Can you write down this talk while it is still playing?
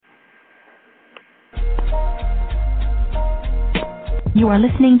You are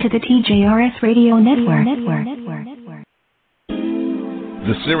listening to the TJRS Radio Network.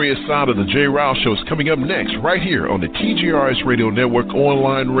 The serious side of the J-Rouse Show is coming up next, right here on the TJRS Radio Network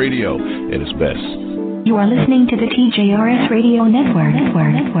online radio at its best. You are listening to the TJRS Radio Network.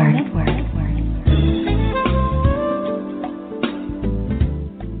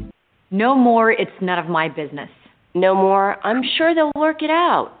 No more, it's none of my business. No more, I'm sure they'll work it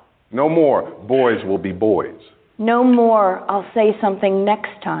out. No more, boys will be boys. No more, I'll say something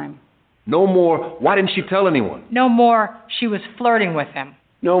next time. No more, why didn't she tell anyone? No more, she was flirting with him.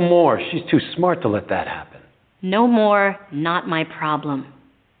 No more, she's too smart to let that happen. No more, not my problem.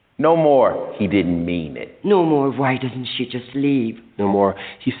 No more, he didn't mean it. No more, why doesn't she just leave? No more,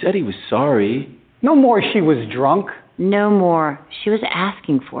 he said he was sorry. No more, she was drunk. No more, she was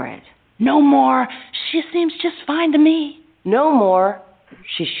asking for it. No more, she seems just fine to me. No more,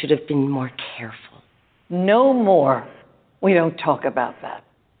 she should have been more careful. No more, we don't talk about that.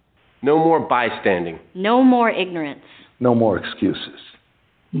 No more bystanding. No more ignorance. No more excuses.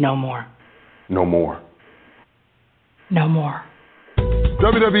 No more. No more. No more.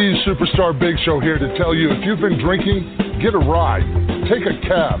 WWE Superstar Big Show here to tell you, if you've been drinking, get a ride, take a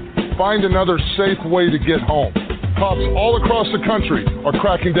cab, find another safe way to get home. Cops all across the country are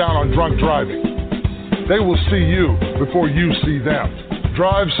cracking down on drunk driving. They will see you before you see them.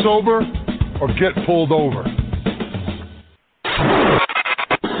 Drive sober or get pulled over.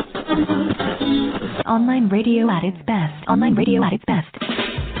 Online radio at its best. Online radio at its best.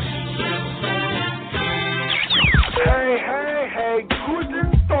 Hey, guten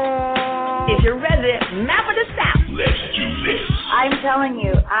Tag. Is your resident map of the South? Let's do this. I'm telling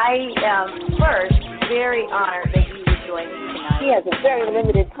you, I am first very honored that you would join me tonight. He has a very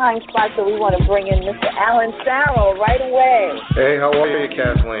limited time slot, so we want to bring in Mr. Alan Farrell right away. Hey, how are you,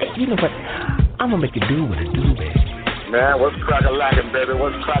 Kathleen? You know what? I'm going to make you do what it do, baby. Man, what's crack-a-lackin', baby?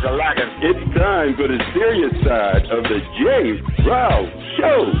 What's crack-a-lackin'? It's time for the serious side of the J-Rouse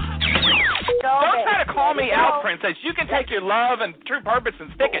Show. Don't try to call me out, princess. You can take your love and true purpose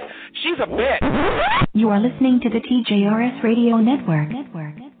and stick it. She's a bitch. You are listening to the TJRS Radio Network.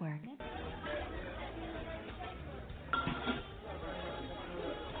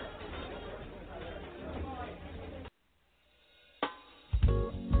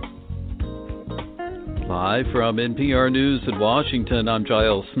 Live from NPR News in Washington, I'm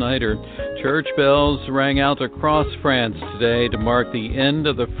Giles Snyder. Church bells rang out across France today to mark the end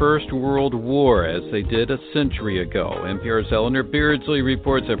of the First World War, as they did a century ago. NPR's Eleanor Beardsley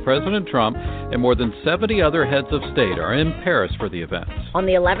reports that President Trump and more than 70 other heads of state are in Paris for the event. On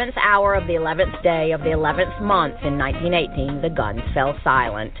the 11th hour of the 11th day of the 11th month in 1918, the guns fell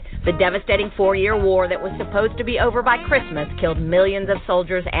silent. The devastating four-year war that was supposed to be over by Christmas killed millions of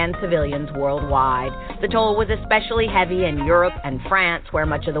soldiers and civilians worldwide. The toll was especially heavy in Europe and France, where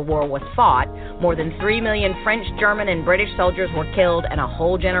much of the war was fought. More than 3 million French, German, and British soldiers were killed, and a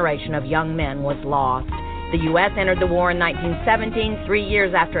whole generation of young men was lost. The U.S. entered the war in 1917, 3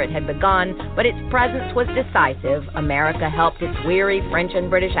 years after it had begun, but its presence was decisive. America helped its weary French and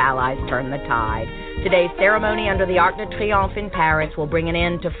British allies turn the tide. Today's ceremony under the Arc de Triomphe in Paris will bring an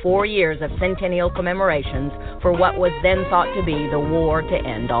end to 4 years of centennial commemorations for what was then thought to be the war to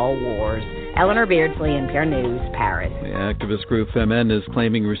end all wars. Eleanor Beardsley, NPR News, Paris. The activist group Femen is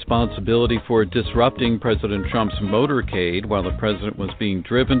claiming responsibility for disrupting President Trump's motorcade while the president was being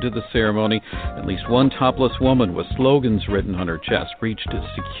driven to the ceremony. At least one topless woman with slogans written on her chest reached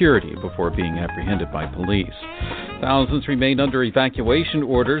security before being apprehended by police. Thousands remain under evacuation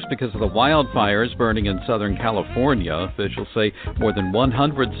orders because of the wildfires burning in Southern California. Officials say more than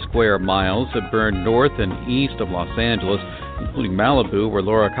 100 square miles have burned north and east of Los Angeles, including Malibu, where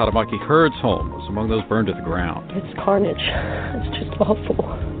Laura Katamaki Hurd's home was among those burned to the ground. It's carnage. It's just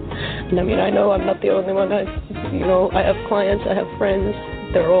awful. And I mean, I know I'm not the only one. I have clients, I have friends.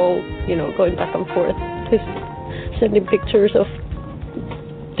 They're all, going back and forth, just sending pictures of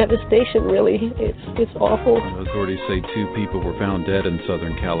devastation, really. It's awful. Authorities say 2 people were found dead in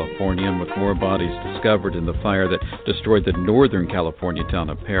Southern California, and with more bodies discovered in the fire that destroyed the Northern California town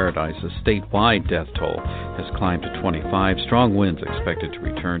of Paradise, the statewide death toll has climbed to 25. Strong winds expected to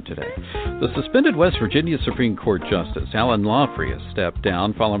return today. The suspended West Virginia Supreme Court Justice Alan Lawfrey has stepped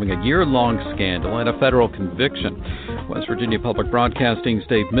down following a year-long scandal and a federal conviction. West Virginia Public Broadcasting's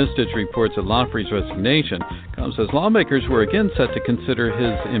Dave Mistich reports that Lawfrey's resignation comes as lawmakers were again set to consider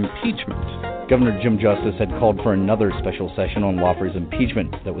his impeachment. Governor Jim Justice had called for another special session on Lawfrey's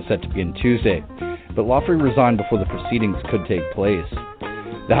impeachment that was set to begin Tuesday, but Lawfrey resigned before the proceedings could take place.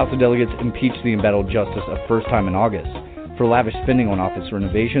 The House of Delegates impeached the embattled justice a first time in August. for lavish spending on office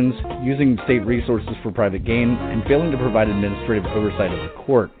renovations, using state resources for private gain, and failing to provide administrative oversight of the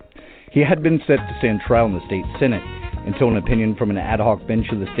court. He had been set to stand trial in the state Senate until an opinion from an ad hoc bench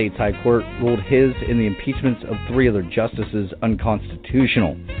of the state's high court ruled his and the impeachments of 3 other justices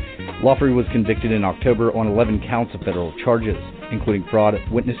unconstitutional. Lawfrey was convicted in October on 11 counts of federal charges, including fraud,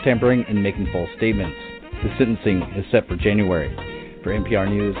 witness tampering, and making false statements. The sentencing is set for January. For NPR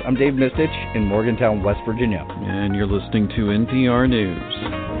News, I'm Dave Mistich in Morgantown, West Virginia. And you're listening to NPR News.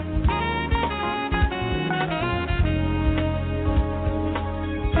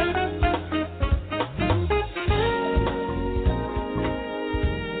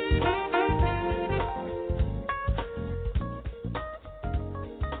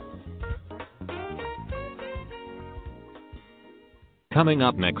 Coming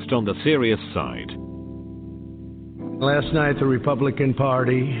up next on the Serious Side. Last night, the Republican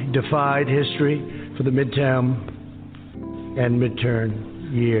Party defied history for the midterm and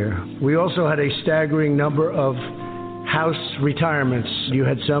midterm year. We also had a staggering number of House retirements. You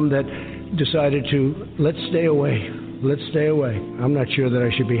had some that decided to, let's stay away. I'm not sure that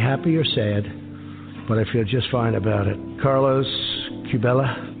I should be happy or sad, but I feel just fine about it. Carlos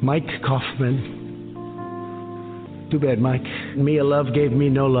Cubella, Mike Kaufman. Too bad, Mike. Mia Love gave me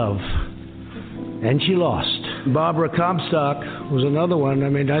no love. And she lost. Barbara Comstock was another one. I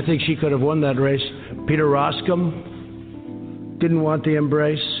mean, I think she could have won that race. Peter Roscom didn't want the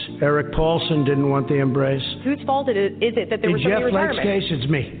embrace. Eric Paulson didn't want the embrace. Whose fault is it that there was so many retirements? In Jeff Flake's case, it's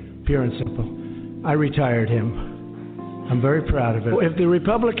me, pure and simple. I retired him. I'm very proud of it. If the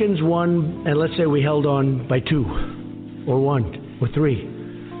Republicans won, and let's say we held on by 2 or 1 or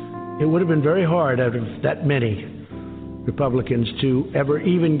 3, it would have been very hard out of that many Republicans to ever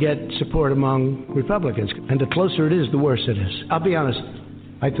even get support among Republicans. And the closer it is, the worse it is. I'll be honest.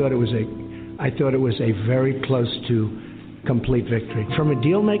 I thought it was a very close to complete victory. From a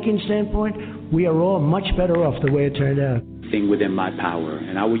deal-making standpoint, we are all much better off the way it turned out. Thing within my power,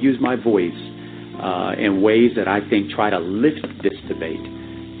 and I will use my voice in ways that I think try to lift this debate,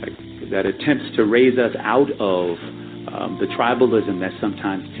 that attempts to raise us out of the tribalism that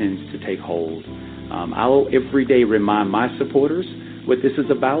sometimes tends to take hold. I'll every day remind my supporters what this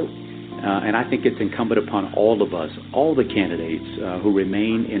is about, and I think it's incumbent upon all of us, all the candidates who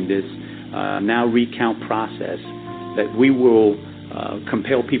remain in this now recount process, that we will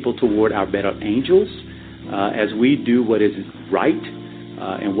compel people toward our better angels as we do what is right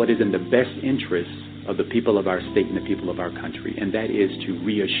and what is in the best interest of the people of our state and the people of our country, and that is to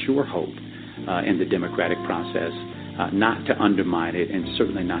reassure hope in the democratic process, not to undermine it and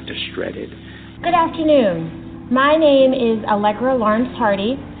certainly not to shred it. Good afternoon. My name is Allegra Lawrence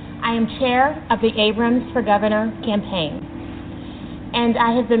Hardy. I am chair of the Abrams for Governor campaign. And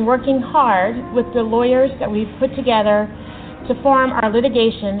I have been working hard with the lawyers that we've put together to form our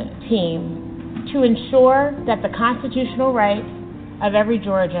litigation team to ensure that the constitutional rights of every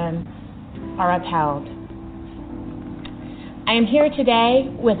Georgian are upheld. I am here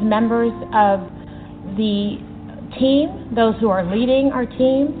today with members of the team, those who are leading our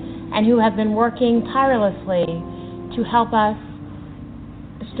team, and who have been working tirelessly to help us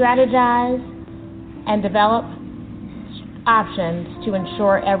strategize and develop options to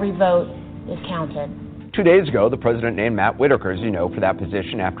ensure every vote is counted. 2 days ago, the president named Matt Whitaker, as you know, for that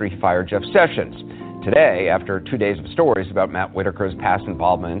position after he fired Jeff Sessions. Today, after 2 days of stories about Matt Whitaker's past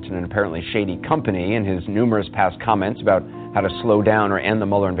involvement in an apparently shady company and his numerous past comments about how to slow down or end the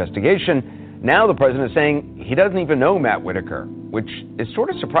Mueller investigation, now the president is saying he doesn't even know Matt Whitaker, which is sort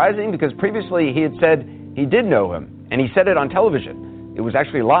of surprising because previously he had said he did know him, and he said it on television. It was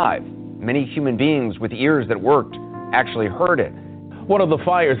actually live. Many human beings with ears that worked actually heard it. One of the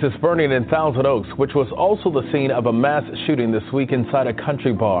fires is burning in Thousand Oaks, which was also the scene of a mass shooting this week inside a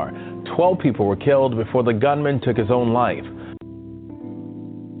country bar. 12 people were killed before the gunman took his own life.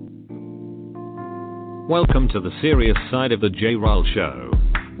 Welcome to the Serious Side of the J-Ryle Show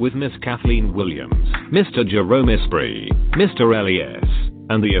with Miss Kathleen Williams, Mr. Jerome Esprit, Mr. Elias,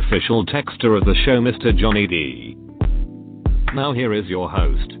 and the official texter of the show, Mr. Johnny D. Now here is your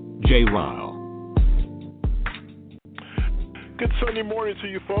host, J-Ryle. Good Sunday morning to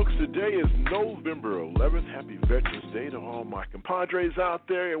you folks. Today is November 11th. Happy Veterans Day to all my compadres out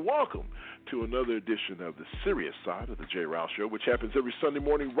there, and welcome to another edition of the Serious Side of the J-Ryle Show, which happens every Sunday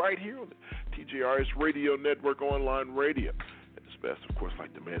morning right here on the TJRS Radio Network online radio. Best, of course,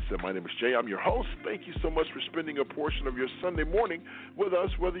 like the man said, my name is Jay. I'm your host. Thank you so much for spending a portion of your Sunday morning with us,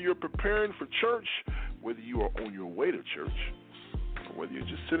 whether you're preparing for church, whether you are on your way to church, or whether you're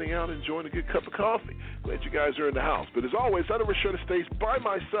just sitting out enjoying a good cup of coffee. Glad you guys are in the house. But as always, I never share the stage by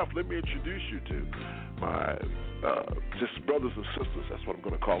myself. Let me introduce you to my just brothers and sisters. That's what I'm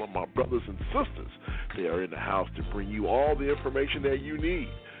going to call them, my brothers and sisters. They are in the house to bring you all the information that you need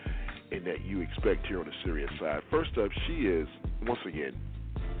and that you expect here on the Serious Side. First up, she is, once again,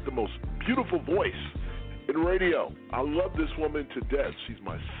 the most beautiful voice in radio. I love this woman to death. She's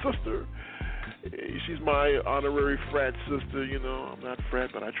my sister. She's my honorary frat sister. You know, I'm not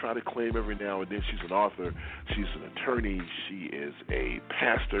frat, but I try to claim every now and then. She's an author. She's an attorney. She is a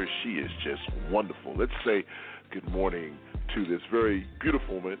pastor. She is just wonderful. Let's say good morning to this very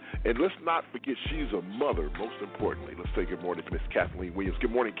beautiful woman. And let's not forget she's a mother, most importantly. Let's say good morning to Miss Kathleen Williams.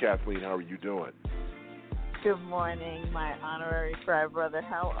 Good morning, Kathleen. How are you doing? Good morning, my honorary frat brother.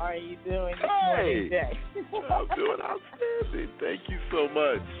 How are you doing this morning, Jay? I'm doing outstanding. Thank you so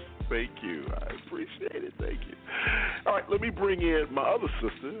much. Thank you. I appreciate it. Thank you. All right, let me bring in my other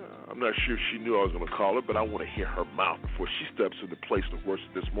sister. I'm not sure if she knew I was going to call her, but I want to hear her mouth before she steps into place of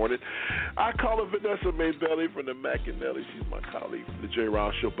worship this morning. I call her Vanessa Maybelly from the Macanelli. She's my colleague from the J.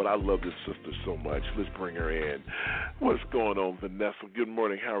 Rouse Show, but I love this sister so much. Let's bring her in. What's going on, Vanessa? Good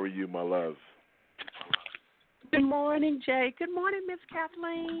morning. How are you, my love? Good morning, Jay. Good morning, Miss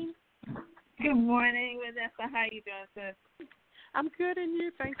Kathleen. Good morning, Vanessa. How you doing, sis? I'm good, and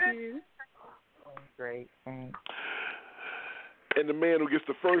you? Thank you. Great, thanks. And the man who gets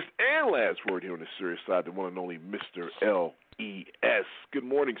the first and last word here on the Serious Side, the one and only Mr. L.E.S. Good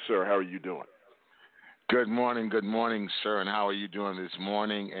morning, sir. How are you doing? Good morning, sir. And how are you doing this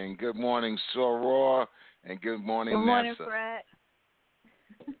morning? And good morning, Soror. And good morning, Good morning, Nessa. Fred.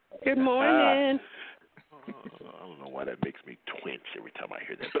 Good morning. I don't know why that makes me twinge every time I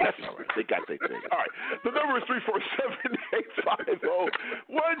hear that, but that's all right. They got their thing. All right. The number is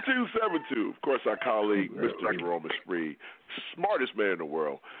 347-850-1272. Of course, our colleague, Mr. Jerome Esprit, smartest man in the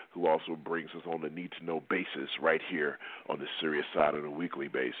world, who also brings us on a need-to-know basis right here on the Serious Side on a weekly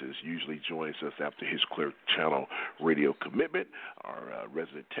basis, usually joins us after his Clear Channel radio commitment. Our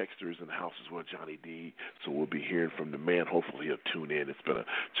resident texter is in the house as well, Johnny D. So we'll be hearing from the man. Hopefully he'll tune in. It's been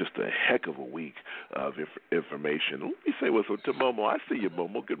just a heck of a week of information. Let me say what's up to Momo. I see you,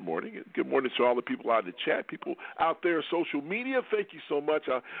 Momo. Good morning. Good morning to all the people out in the chat, people out there on social media. Thank you so much.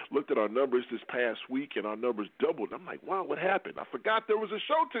 I looked at our numbers this past week, and our numbers doubled. I'm like, wow, what happened? I forgot there was a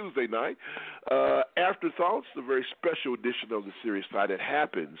show Tuesday night. Afterthoughts, the very special edition of the Serious Side that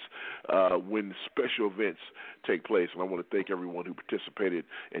happens when special events take place. And I want to thank everyone who participated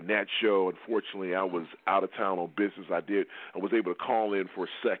in that show. Unfortunately, I was out of town on business. I was able to call in for a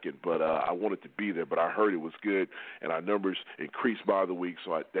second, but I wanted to be there. But I heard it was good, and our numbers increased by the week,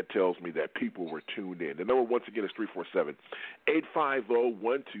 so that tells me that people were tuned in. The number, once again, is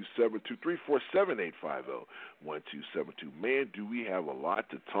 347-850-1272, 347-850-1272. Man, do we have a lot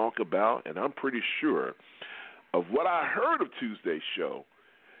to talk about, and I'm pretty sure of what I heard of Tuesday's show.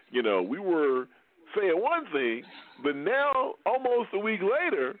 You know, we were saying one thing, but now, almost a week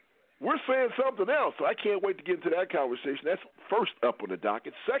later, we're saying something else, so I can't wait to get into that conversation. That's first up on the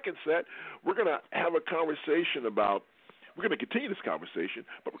docket. Second set, we're going to have a conversation about, we're going to continue this conversation,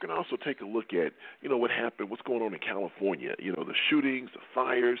 but we're going to also take a look at, you know, what happened, what's going on in California, you know, the shootings, the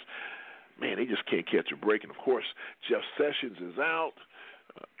fires. Man, they just can't catch a break. And, of course, Jeff Sessions is out.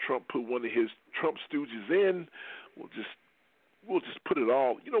 Trump put one of his Trump stooges in. We'll just put it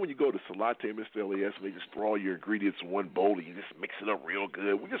all. You know when you go to Salate, Mr. L.E.S., and they just throw all your ingredients in one bowl and you just mix it up real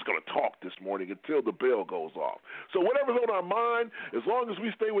good. We're just going to talk this morning until the bell goes off. So whatever's on our mind, as long as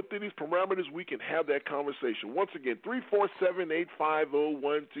we stay within these parameters, we can have that conversation. Once again,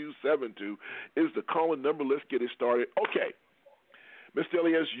 347-850-1272 is the calling number. Let's get it started. Okay. Mr.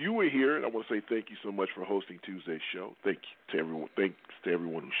 Elias, you were here, and I want to say thank you so much for hosting Tuesday's show. Thanks to everyone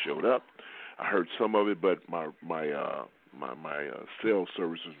who showed up. I heard some of it, but my cell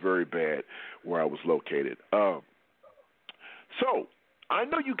service was very bad where I was located. So I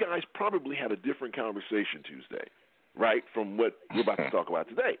know you guys probably had a different conversation Tuesday, right, from what we're about to talk about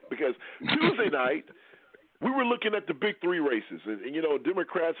today, because Tuesday night we were looking at the big three races, and you know,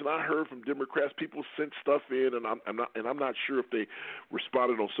 Democrats, and I heard from Democrats, people sent stuff in, and I'm not sure if they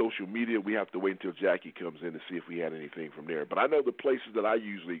responded on social media. We have to wait until Jackie comes in to see if we had anything from there. But I know the places that I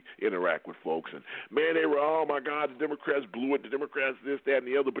usually interact with folks, and man, they were, oh my God, the Democrats blew it, the Democrats this, that, and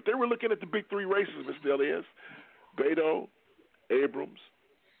the other. But they were looking at the big three races, Mr. Elias, Beto, Abrams,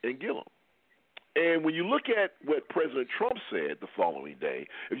 and Gillum. And when you look at what President Trump said the following day,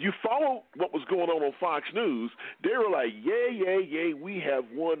 if you follow what was going on Fox News, they were like, yay, we have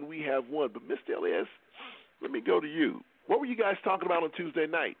won. But Mr. Elias, let me go to you. What were you guys talking about on Tuesday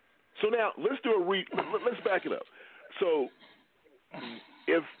night? So now let's let's back it up. So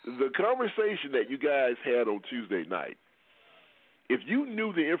if the conversation that you guys had on Tuesday night, if you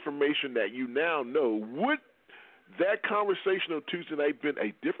knew the information that you now know, that conversation on Tuesday night been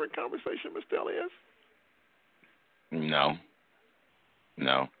a different conversation, Mr. Elias? No.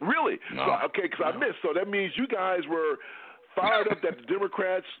 Really? No. So, okay, because I missed. So that means you guys were fired up that the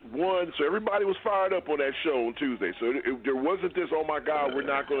Democrats won, so everybody was fired up on that show on Tuesday. So there wasn't this, oh, my God, we're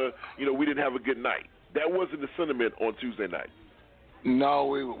not going to, we didn't have a good night. That wasn't the sentiment on Tuesday night. No,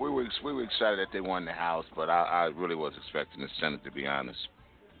 we were excited that they won the House, but I really was expecting the Senate, to be honest.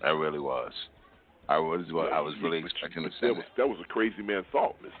 I really was. I was really expecting the Senate. That was a crazy man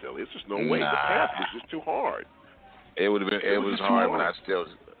thought, Miss Elliott. It's just no way. The path was just too hard. It would have been. It was hard, but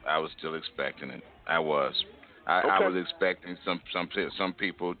I was still expecting it. I was. I was expecting some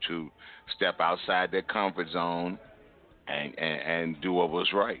people to step outside their comfort zone and do what was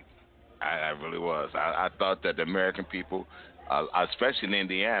right. I really was. I thought that the American people, especially in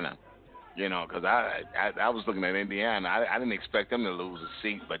Indiana, because I was looking at Indiana. I didn't expect them to lose a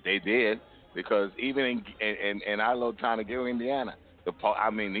seat, but they did, because even in our little town of Gary, Indiana,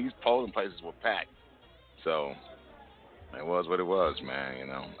 these polling places were packed. So it was what it was, man.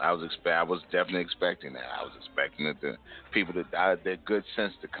 I was definitely expecting that. I was expecting the people their good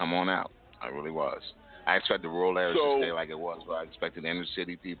sense to come on out. I really was. I expected the rural areas to stay like it was, but I expected inner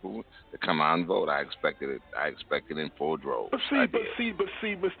city people to come out and vote. I expected it. I expected it in full droves. But see,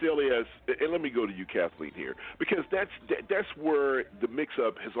 Mr. Elias, and let me go to you, Kathleen, here, because that's where the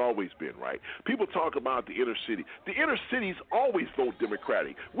mix-up has always been, right? People talk about the inner city. The inner cities always vote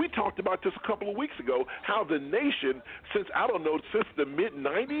Democratic. We talked about this a couple of weeks ago, how the nation, since the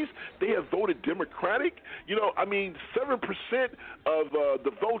mid-'90s, they have voted Democratic. 7% of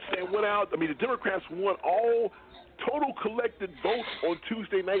the votes that went out, the Democrats won all total collected votes on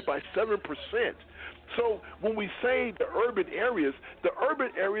Tuesday night by 7%. So when we say the urban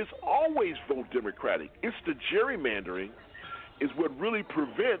areas always vote Democratic. It's the gerrymandering is what really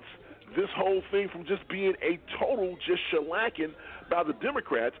prevents this whole thing from just being a total just shellacking by the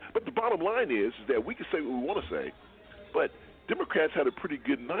Democrats. But the bottom line is that we can say what we want to say, but Democrats had a pretty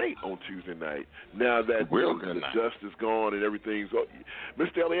good night on Tuesday night. Now that the dust is gone and everything's,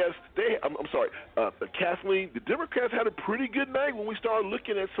 Mr. Elias, Kathleen, the Democrats had a pretty good night when we started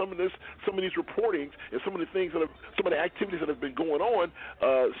looking at some of these reportings and some of the activities that have been going on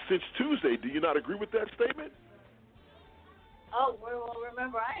since Tuesday. Do you not agree with that statement? Oh, well,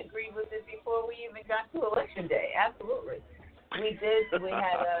 remember, I agreed with it before we even got to Election Day. Absolutely. We did. We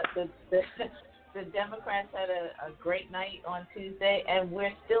had the Democrats had a great night on Tuesday, and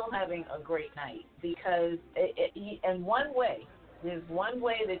we're still having a great night because there's one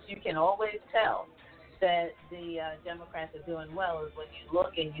way that you can always tell that the Democrats are doing well is when you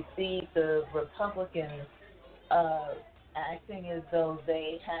look and you see the Republicans acting as though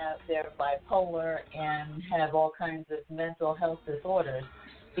they're bipolar and have all kinds of mental health disorders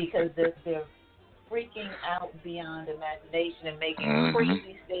because they're freaking out beyond imagination and making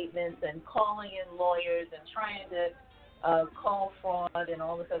crazy statements and calling in lawyers and trying to call fraud and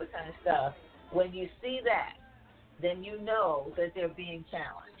all this other kind of stuff. When you see that, then you know that they're being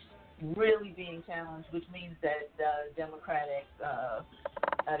challenged, really being challenged, which means that Democratic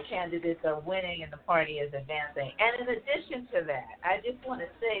candidates are winning and the party is advancing. And in addition to that, I just want to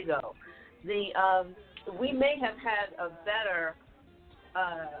say, though, we may have had a better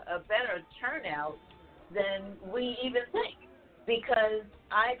turnout than we even think, because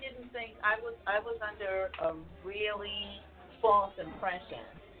I didn't think I was under a really false impression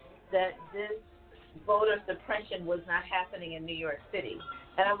that this voter suppression was not happening in New York City,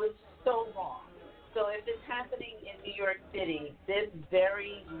 and I was so wrong. So if it's happening in New York City, this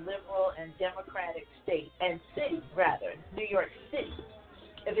very liberal and democratic New York City,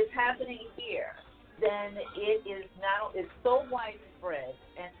 if it's happening here, then it's so widespread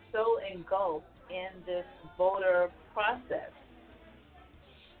and so engulfed in this voter process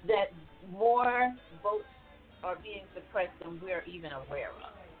that more votes are being suppressed than we're even aware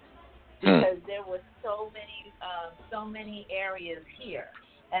of, because there were so many areas here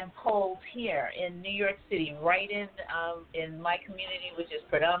and polls here in New York City, right in my community, which is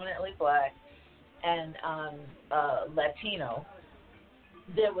predominantly black and Latino.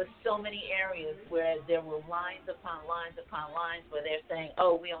 There were so many areas where there were lines upon lines upon lines where they're saying,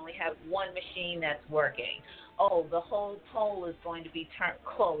 oh, we only have one machine that's working. Oh, the whole poll is going to be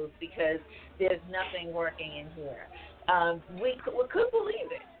closed because there's nothing working in here. We couldn't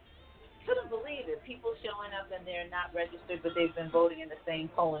believe it. Couldn't believe it. People showing up and they're not registered, but they've been voting in the same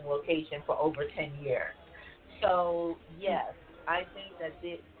polling location for over 10 years. So, yes, I think that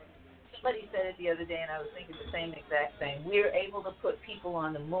somebody said it the other day, and I was thinking the same exact thing. We're able to put people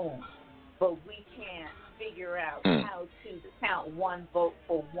on the moon, but we can't figure out how to count one vote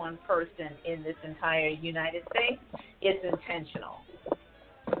for one person in this entire United States. It's intentional.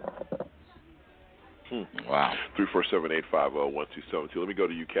 Wow. 347-850-1272. Let me go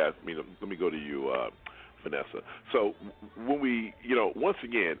to you, Kath. Let me go to you, Vanessa. So when we, once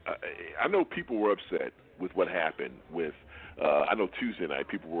again, I know people were upset with what happened with. I know Tuesday night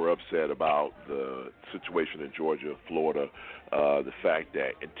people were upset about the situation in Georgia, Florida, the fact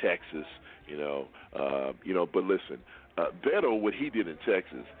that in Texas, but listen, Beto, what he did in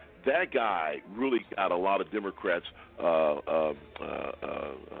Texas, that guy really got a lot of Democrats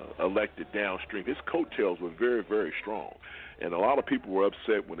elected downstream. His coattails were very, very strong. And a lot of people were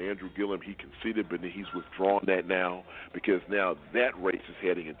upset when Andrew Gillum, he conceded, but he's withdrawn that now because now that race is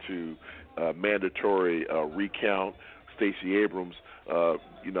heading into mandatory recount. Stacey Abrams, I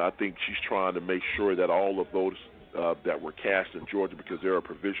think she's trying to make sure that all of those that were cast in Georgia, because there are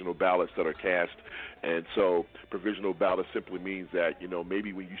provisional ballots that are cast, and so provisional ballot simply means that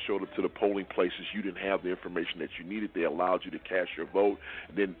maybe when you showed up to the polling places you didn't have the information that you needed. They allowed you to cast your vote,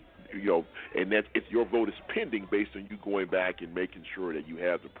 and then and that if your vote is pending based on you going back and making sure that you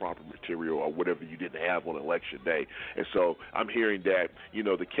have the proper material or whatever you didn't have on election day. And so I'm hearing that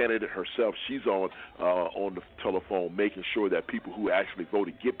the candidate herself, she's on the telephone making sure that people who actually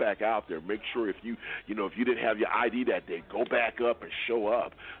voted get back out there. Make sure if you if you didn't have your ID that day, go back up and show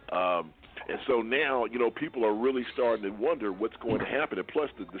up. And so now, people are really starting to wonder what's going to happen. And plus,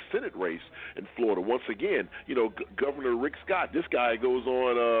 the Senate race in Florida, once again, Governor Rick Scott, this guy goes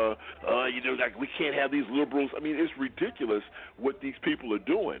on, like we can't have these liberals. I mean, it's ridiculous what these people are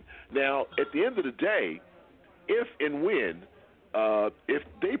doing. Now, at the end of the day, if and when, if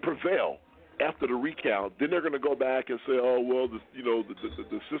they prevail after the recount, then they're going to go back and say, oh, well, the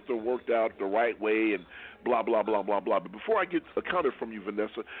system worked out the right way and blah, blah, blah, blah, blah. But before I get a counter from you,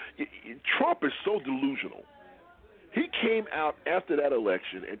 Vanessa, Trump is so delusional. He came out after that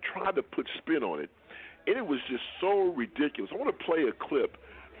election and tried to put spin on it, and it was just so ridiculous. I want to play a clip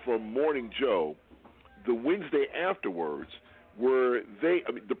from Morning Joe the Wednesday afterwards where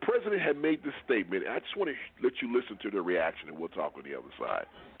the president had made this statement. I just want to let you listen to the reaction, and we'll talk on the other side.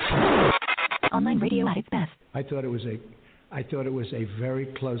 Online radio at its best. I thought it was a very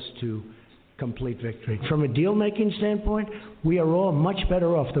close to complete victory. From a deal-making standpoint, we are all much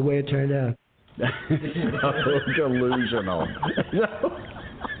better off the way it turned out. Delusional.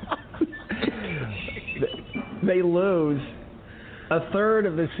 They lose a third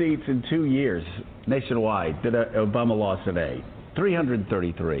of the seats in 2 years nationwide that Obama lost today.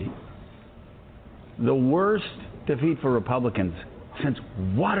 333. The worst defeat for Republicans since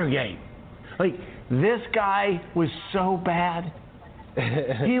Watergate. Like, this guy was so bad.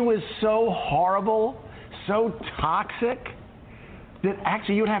 He was so horrible, so toxic, that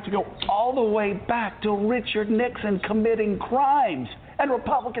actually you'd have to go all the way back to Richard Nixon committing crimes and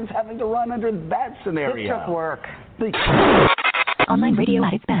Republicans having to run under that scenario. It took work. Online radio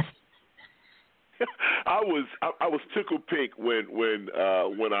at its best. I was tickled pink when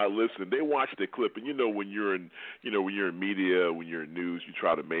I listened. They watched the clip, and when you're in media, when you're in news, you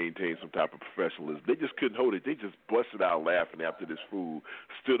try to maintain some type of professionalism. They just couldn't hold it. They just busted out laughing after this fool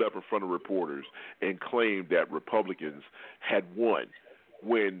stood up in front of reporters and claimed that Republicans had won.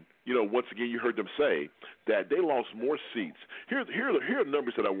 When once again, you heard them say that they lost more seats. Here are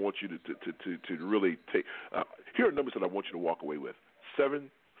numbers that I want you to really take. Here are numbers that I want you to walk away with: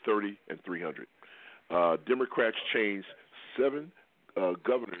 7, 30, and 300. Democrats changed 7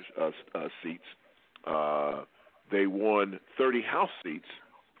 governor's seats. They won 30 House seats,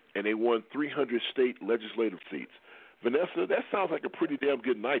 and they won 300 state legislative seats. Vanessa, that sounds like a pretty damn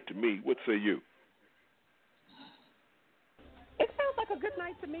good night to me. What say you? It sounds like a good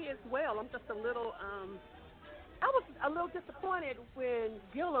night to me as well. I'm just a little, I was a little disappointed when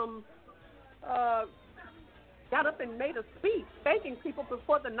Gillum got up and made a speech thanking people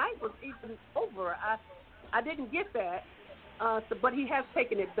before the night was even over. I didn't get that, but he has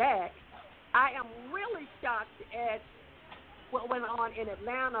taken it back. I am really shocked at what went on in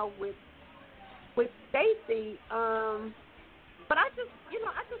Atlanta with Stacey. But I just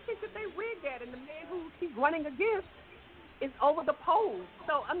think that they rigged that, and the man who he's running against is over the polls.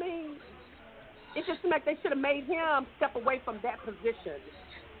 So, I mean, it just seemed like they should have made him step away from that position.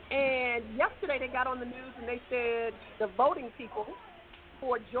 And yesterday they got on the news and they said the voting people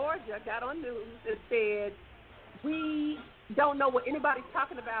for Georgia got on news and said, we don't know what anybody's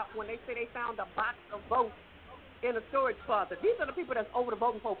talking about when they say they found a box of votes in a storage closet. These are the people that's over the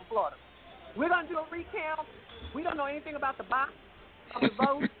voting poll for Florida. We're going to do a recount. We don't know anything about the box of the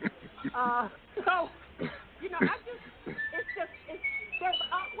vote. There's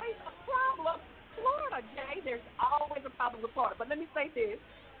always a problem. Florida. Florida, Jay, there's always a problem with Florida. But let me say this.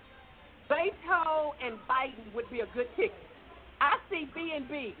 Beto and Biden would be a good ticket. I see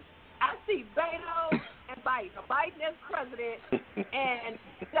B&B. I see Beto and Biden. Biden as president and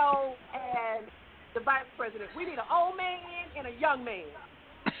Beto as the vice president. We need an old man and a young man.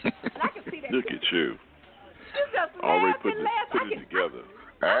 And I can see that. Look at you. You just already put it together.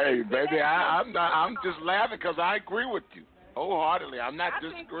 Hey, baby, I'm just laughing because I agree with you wholeheartedly. I'm not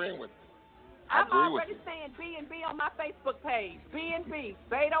disagreeing with you. I'm already saying B&B on my Facebook page. B&B,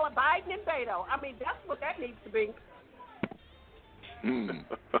 Beto, Biden and Beto. I mean, that's what that needs to be.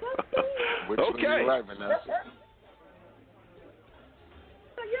 Okay. Right, Vanessa.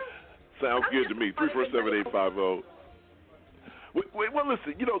 Sounds good to me. 347-850. Well,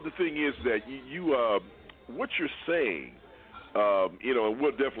 listen. You know, the thing is that you what you're saying. You know, and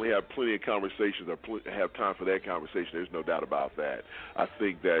we'll definitely have plenty of conversations or have time for that conversation. There's no doubt about that. I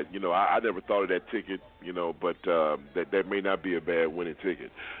think that, you know, I never thought of that ticket, you know, but that may not be a bad winning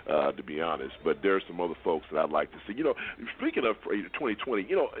ticket, to be honest. But there are some other folks that I'd like to see. You know, speaking of 2020,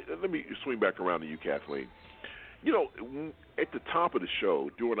 you know, let me swing back around to you, Kathleen. You know, at the top of the show,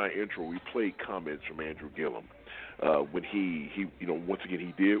 during our intro, we played comments from Andrew Gillum when he, you know, once again,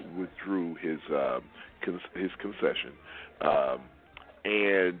 he did withdrew his concession.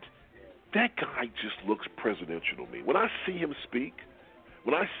 And that guy just looks presidential to me. When I see him speak,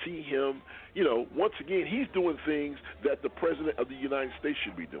 when I see him, you know, once again, he's doing things that the President of the United States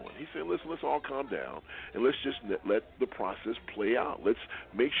should be doing. He's saying, listen, let's all calm down, and let's just let the process play out. Let's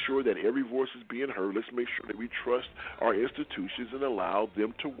make sure that every voice is being heard. Let's make sure that we trust our institutions and allow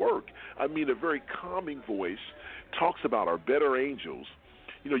them to work. I mean, a very calming voice talks about our better angels.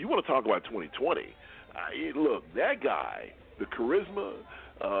 You know, you want to talk about 2020. Look, that guy, the charisma,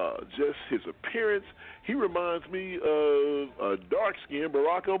 just his appearance, he reminds me of a dark-skinned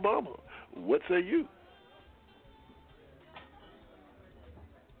Barack Obama. What say you?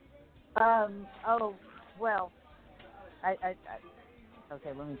 Oh, well, I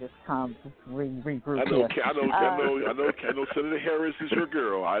okay, let me just regroup I know, here. I know Senator Harris is your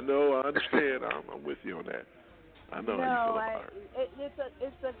girl. I know, I understand. I'm with you on that. I know how you feel about her.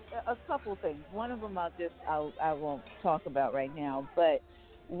 It's a couple things. One of them I won't talk about right now, but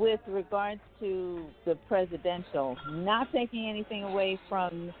with regards to the presidential, not taking anything away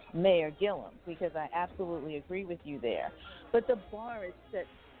from Mayor Gillum, because I absolutely agree with you there, but the bar is set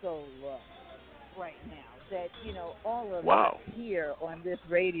so low right now that, you know, all of us here on this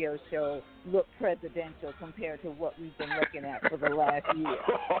radio show look presidential compared to what we've been looking at for the last year.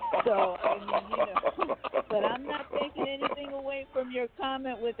 So, I mean, you know, but I'm not taking anything away from your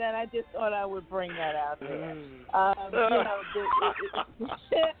comment with that. I just thought I would bring that out there.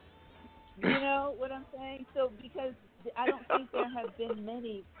 You know what I'm saying? So, because I don't think there have been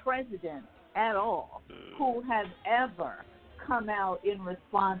many presidents at all who have ever come out in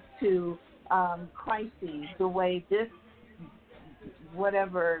response to crises the way this,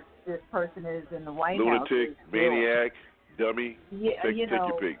 whatever this person is in the White House. Lunatic, maniac, dummy. Yeah, take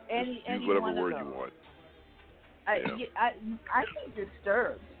your pick. Use whatever word you want. I think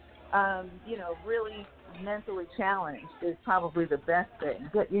disturbed. You know, really mentally challenged is probably the best thing.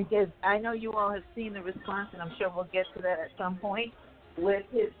 Because I know you all have seen the response, and I'm sure we'll get to that at some point, with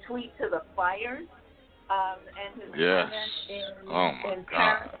his tweet to the fires and his comment in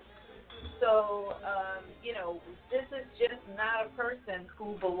Paris. So, you know, this is just not a person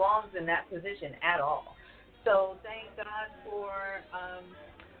who belongs in that position at all. So thank God for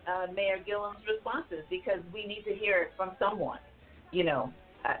Mayor Gillum's responses, because we need to hear it from someone, you know,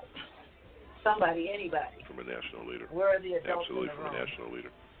 somebody, anybody. From a national leader. We're the adults Absolutely, in the from room. a national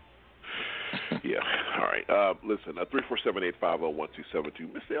leader. Yeah. All right. Listen,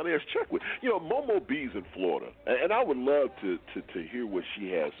 347-850-1272. Miss Elias, check with, you know, Momo B's in Florida, and I would love to hear what she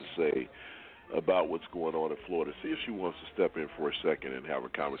has to say about what's going on in Florida. See if she wants to step in for a second and have a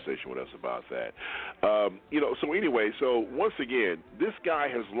conversation with us about that. You know, so anyway, so once again, this guy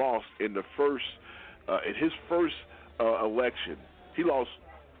has lost in the first, in his first election. He lost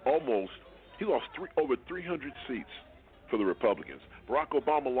over 300 seats for the Republicans. Barack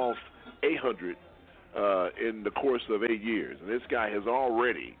Obama lost 800 in the course of 8 years, and this guy has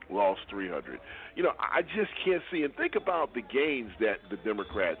already lost 300. You know, I just can't see. And think about the gains that the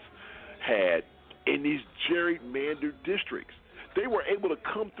Democrats had in these gerrymandered districts. They were able to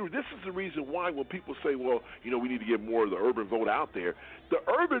come through. This is the reason why when people say, well, you know, we need to get more of the urban vote out there, the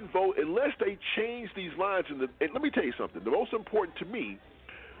urban vote, unless they change these lines, and let me tell you something, the most important to me,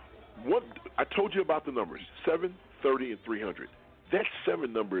 what I told you about the numbers, 7, 30, and 300. That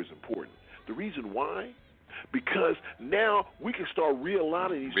 7 number is important. The reason why, because now we can start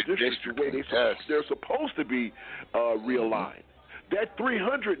realigning these districts the way they're supposed to be realigned. That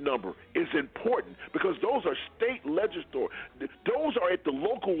 300 number is important because those are state legislators. Those are at the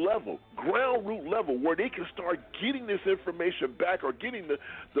local level, ground root level, where they can start getting this information back or getting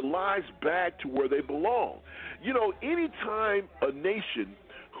the lives back to where they belong. You know, anytime a nation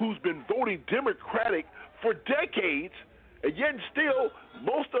who's been voting Democratic for decades, and yet still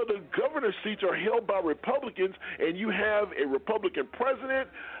most of the governor seats are held by Republicans, and you have a Republican president,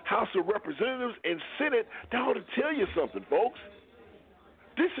 House of Representatives, and Senate, that ought to tell you something, folks.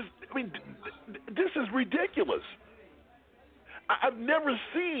 This is ridiculous. I've never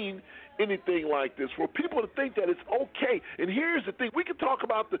seen anything like this for people to think that it's okay. And here's the thing: we can talk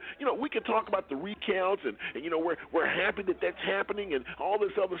about the recounts, and we're happy that that's happening, and all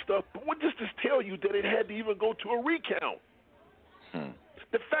this other stuff. But what does this tell you that it had to even go to a recount?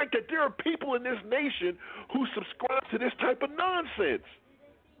 The fact that there are people in this nation who subscribe to this type of nonsense.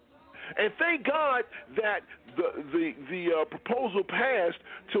 And thank God that the proposal passed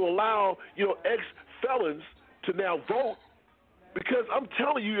to allow ex-felons to now vote, because I'm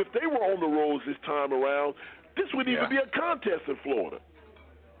telling you, if they were on the rolls this time around, this wouldn't even be a contest in Florida.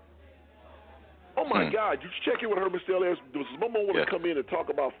 Oh my God! You check in with her, Mr. Elias. Does Mama want to come in and talk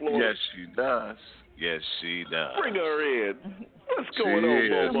about Florida? Yes, she does. Yes, she does. Bring her in. What's going on,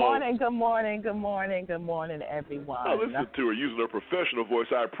 Momo? Good morning, good morning, good morning, good morning, everyone. Oh, listen to her using her professional voice.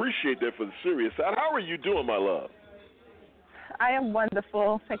 I appreciate that for the serious side. How are you doing, my love? I am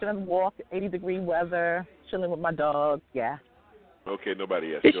wonderful. Taking a walk, 80-degree weather, chilling with my dog. Yeah. Okay,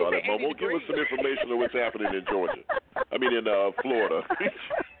 nobody asked you all that. Momo, give us some information on what's happening in Georgia. In Florida.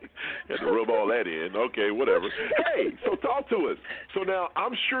 Had to rub all that in. Okay, whatever. Hey, so talk to us. So now,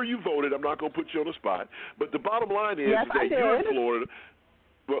 I'm sure you voted. I'm not going to put you on the spot. But the bottom line is that you're in Florida.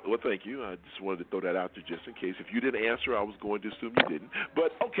 Well, thank you. I just wanted to throw that out there just in case. If you didn't answer, I was going to assume you didn't.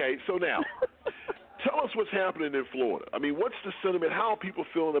 But, okay, so now, tell us what's happening in Florida. What's the sentiment? How are people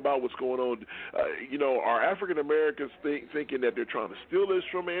feeling about what's going on? Are African Americans thinking that they're trying to steal this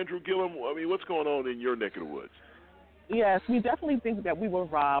from Andrew Gillum? What's going on in your neck of the woods? Yes, we definitely think that we were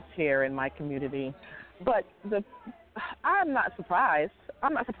robbed here in my community. But I'm not surprised.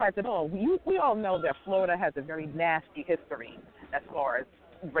 I'm not surprised at all. We all know that Florida has a very nasty history as far as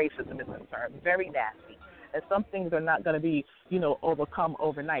racism is concerned. Very nasty. And some things are not going to be, overcome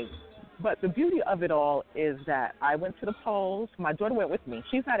overnight. But the beauty of it all is that I went to the polls. My daughter went with me.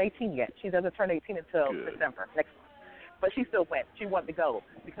 She's not 18 yet. She doesn't turn 18 until December next month. But she still went. She wanted to go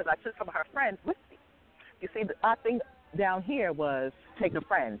because I took some of her friends with me. You see, our thing down here was take a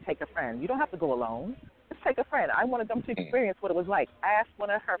friend. You don't have to go alone. Just take a friend. I wanted them to experience what it was like. I asked one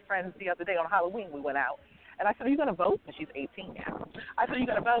of her friends the other day on Halloween. We went out. And I said, are you going to vote? And she's 18 now. I said, are you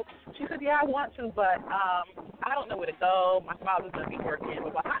going to vote? She said, yeah, I want to, but I don't know where to go. My father's going to be working.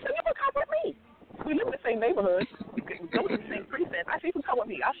 I said, you can come with me. We live in the same neighborhood. We go to the same precinct. I said, you can come with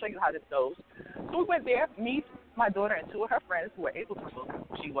me. I'll show you how this goes. So we went there, me, my daughter, and two of her friends who were able to vote.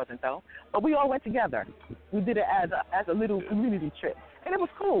 She wasn't, though. But we all went together. We did it as a little community trip. And it was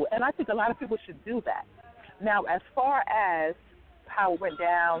cool. And I think a lot of people should do that. Now, as far as how it went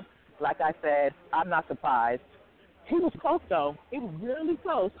down, like I said, I'm not surprised. He was close, though. He was really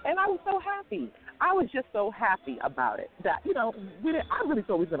close. And I was so happy. I was just so happy about it that, I really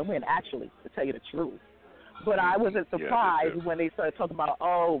thought we were going to win, actually, to tell you the truth. But I wasn't surprised when they started talking about,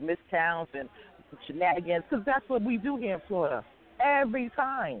 miscounts and shenanigans, because that's what we do here in Florida every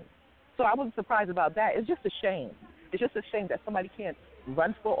time. So I wasn't surprised about that. It's just a shame. It's just a shame that somebody can't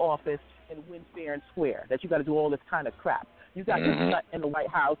run for office and win fair and square, that you got to do all this kind of crap. You got to shut in the White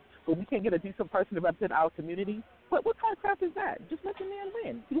House, but we can't get a decent person to represent our community. What kind of crap is that? Just let the man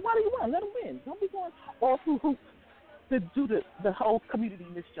win. What do you want? Let him win. Don't be going all through hoops to do the whole community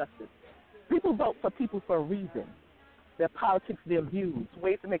misjustice. People vote for people for a reason. Their politics, their views,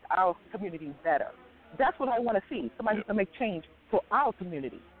 ways to make our community better. That's what I want to see. Somebody who's going to make change for our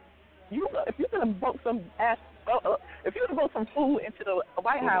community. If you're going to vote if you're going to vote some food into the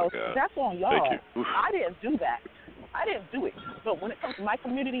White House, that's on y'all. I didn't do that. I didn't do it. But when it comes to my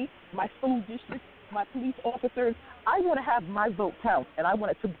community, my school district, my police officers, I want to have my vote count, and I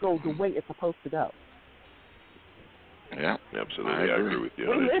want it to go the way it's supposed to go. Yeah, absolutely. I agree with you.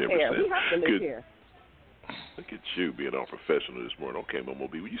 We live here. We have to live here. Look at you being all professional this morning. Okay, Momo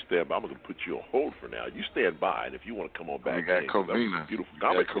B, will you stand by? I'm going to put you on hold for now. You stand by, and if you want to come on back, that was beautiful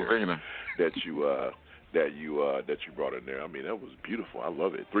commentary that you brought in there. That was beautiful. I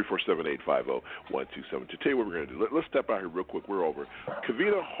love it. 347-850-1272. Tell you what we're going to do. Let's step out here real quick. We're over.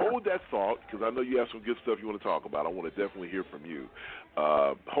 Kavita, hold that thought, because I know you have some good stuff you want to talk about. I want to definitely hear from you.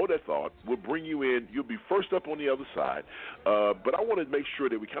 hold that thought. We'll bring you in. You'll be first up on the other side. But I want to make sure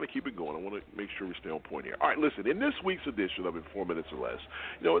that we kind of keep it going. I want to make sure we stay on point here. All right, listen, in this week's edition of In 4 Minutes or Less,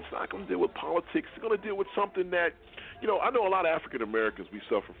 it's not going to deal with politics. It's going to deal with something that, I know a lot of African Americans, we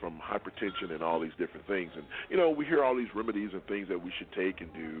suffer from hypertension and all these different things. And, we hear all these remedies and things that we should take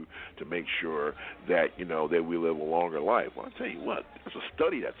and do to make sure that, that we live a longer life. Well, I'll tell you what, there's a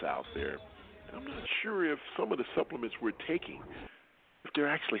study that's out there. And I'm not sure if some of the supplements we're taking, if they're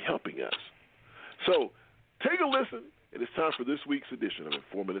actually helping us. So take a listen, and it's time for this week's edition of In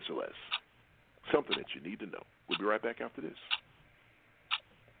 4 Minutes or Less. Something that you need to know. We'll be right back after this.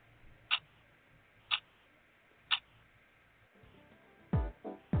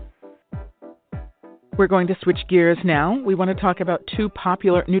 We're going to switch gears now. We want to talk about two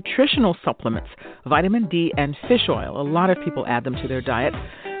popular nutritional supplements, vitamin D and fish oil. A lot of people add them to their diet.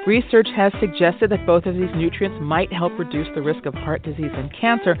 Research has suggested that both of these nutrients might help reduce the risk of heart disease and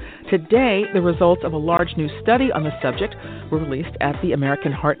cancer. Today, the results of a large new study on the subject were released at the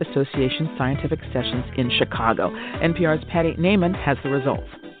American Heart Association Scientific Sessions in Chicago. NPR's Patty Naiman has the results.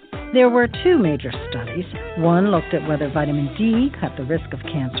 There were two major studies. One looked at whether vitamin D cut the risk of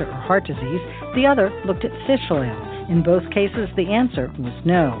cancer or heart disease. The other looked at fish oil. In both cases, the answer was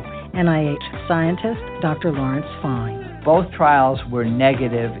no. NIH scientist Dr. Lawrence Fine. Both trials were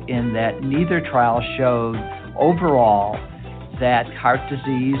negative in that neither trial showed overall that heart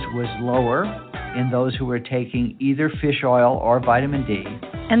disease was lower in those who were taking either fish oil or vitamin D.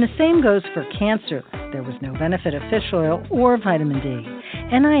 And the same goes for cancer. There was no benefit of fish oil or vitamin D.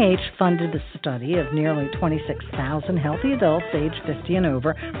 NIH funded the study of nearly 26,000 healthy adults aged 50 and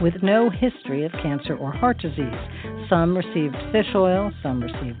over with no history of cancer or heart disease. Some received fish oil, some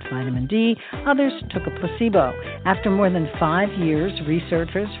received vitamin D, others took a placebo. After more than 5 years,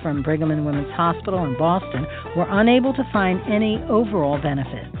 researchers from Brigham and Women's Hospital in Boston were unable to find any overall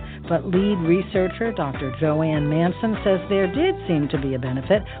benefit. But lead researcher Dr. Joanne Manson says there did seem to be a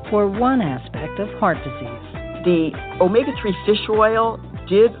benefit for one aspect of heart disease. The omega-3 fish oil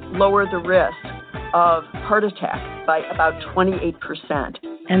did lower the risk of heart attack by about 28%.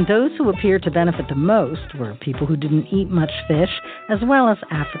 And those who appeared to benefit the most were people who didn't eat much fish, as well as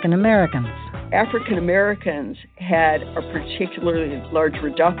African Americans. African Americans had a particularly large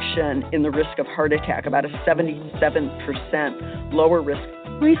reduction in the risk of heart attack, about a 77% lower risk.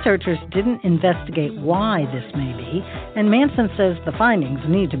 Researchers didn't investigate why this may be, and Manson says the findings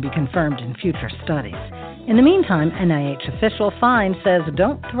need to be confirmed in future studies. In the meantime, NIH official Fine says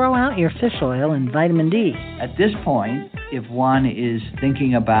don't throw out your fish oil and vitamin D. At this point, if one is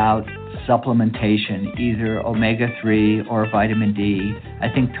thinking about supplementation, either omega-3 or vitamin D, I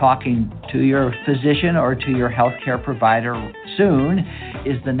think talking to your physician or to your healthcare provider soon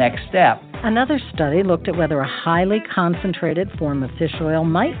is the next step. Another study looked at whether a highly concentrated form of fish oil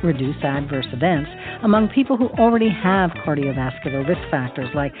might reduce adverse events among people who already have cardiovascular risk factors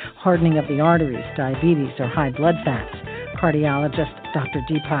like hardening of the arteries, diabetes, or high blood fats. Cardiologist Dr.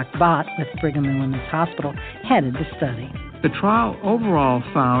 Deepak Bhatt with Brigham and Women's Hospital headed the study. The trial overall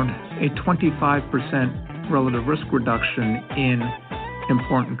found a 25% relative risk reduction in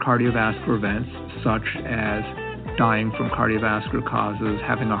important cardiovascular events, such as dying from cardiovascular causes,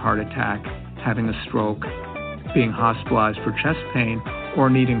 having a heart attack, having a stroke, being hospitalized for chest pain, or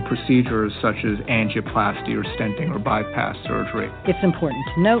needing procedures such as angioplasty or stenting or bypass surgery. It's important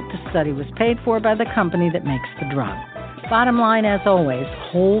to note the study was paid for by the company that makes the drug. Bottom line, as always,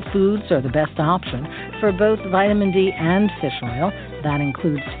 whole foods are the best option for both vitamin D and fish oil. That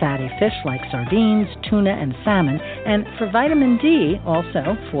includes fatty fish like sardines, tuna, and salmon. And for vitamin D,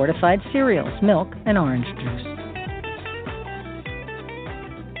 also fortified cereals, milk, and orange juice.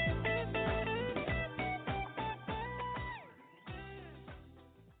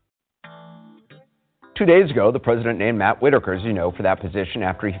 Two days ago, the president named Matt Whitaker, as you know, for that position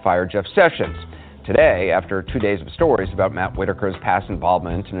after he fired Jeff Sessions. Today, after 2 days of stories about Matt Whitaker's past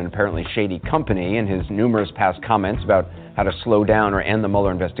involvement in an apparently shady company and his numerous past comments about how to slow down or end the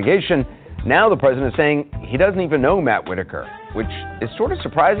Mueller investigation, now the president is saying he doesn't even know Matt Whitaker, which is sort of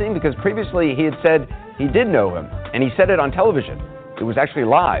surprising because previously he had said he did know him, and he said it on television. It was actually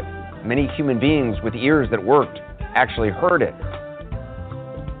live. Many human beings with ears that worked actually heard it.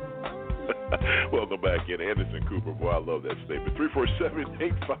 Welcome back in. Anderson Cooper. Boy, I love that statement.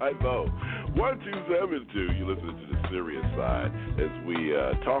 347-850-1272. You're listening to the Serious Side as we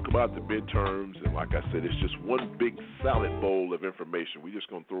talk about the midterms. And like I said, it's just one big salad bowl of information. We're just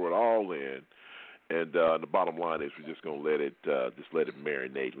going to throw it all in. And the bottom line is we're just going to let it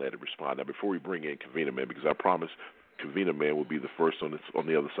marinate, let it respond. Now, before we bring in Kavina, man, because I promise Kavina Man will be the first on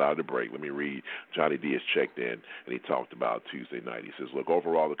the other side of the break. Let me read. Johnny D has checked in, and he talked about Tuesday night. He says, look,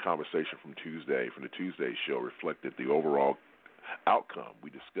 overall, the conversation from the Tuesday show reflected the overall outcome. We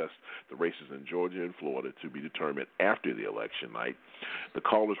discussed the races in Georgia and Florida to be determined after the election night. The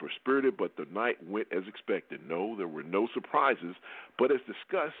callers were spirited, but the night went as expected. No, there were no surprises, but as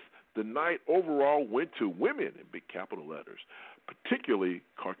discussed, the night overall went to women in big capital letters, particularly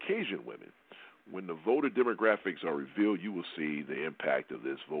Caucasian women. When the voter demographics are revealed, you will see the impact of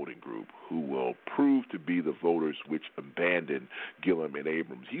this voting group, who will prove to be the voters which abandoned Gillum and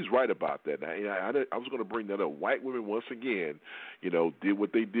Abrams. He's right about that. Now, I was going to bring that up. White women, once again, did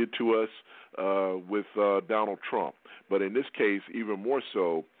what they did to us with Donald Trump. But in this case, even more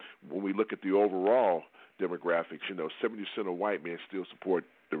so, when we look at the overall demographics, 70% of white men still support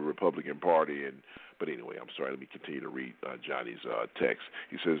the Republican Party. But anyway, I'm sorry. Let me continue to read Johnny's text.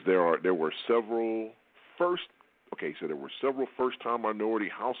 He says there were several first-time minority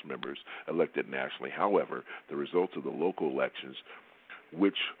House members elected nationally. However, the results of the local elections,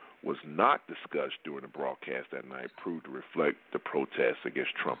 which was not discussed during the broadcast that night, proved to reflect the protests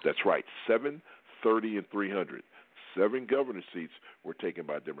against Trump. That's right, 730 and 300. 7 governor seats were taken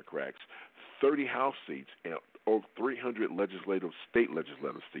by Democrats, 30 House seats, and over 300 state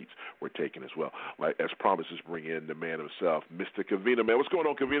legislative seats were taken as well. Like as promised, let's bring in the man himself, Mr. Kavina. Man, what's going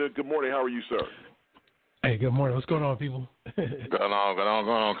on, Kavina? Good morning. How are you, sir? Hey, good morning. What's going on, people? Going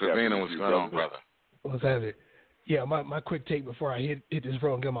on, Kavina. What's going on, brother? What's happening? Yeah, my quick take before I hit this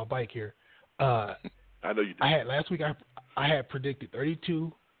road and get on my bike here. I know you did. Last week I had predicted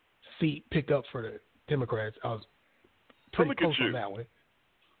 32 seat pickup for the Democrats. I was pretty close on that one.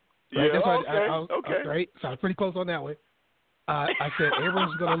 Right? Yeah, okay. Right, so I was pretty close on that one. I said Abrams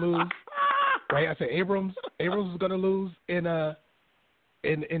was going to lose. Right, I said Abrams was going to lose in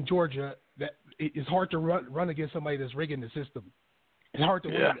Georgia. That it's hard to run against somebody that's rigging the system. It's hard to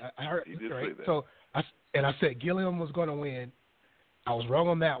win. You did say that. So I said Gilliam was going to win. I was wrong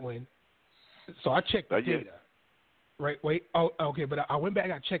on that one. So I checked the data. Right, wait. Oh, okay. But I went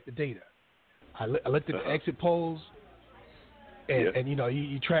back. I checked the data. I looked at the exit polls. And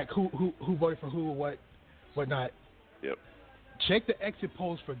you track who voted for who, what not. Yep. Check the exit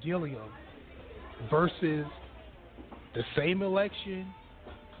polls for Gilliam versus the same election,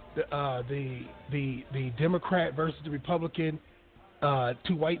 the Democrat versus the Republican,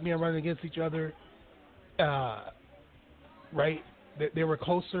 2 white men running against each other. Right, they were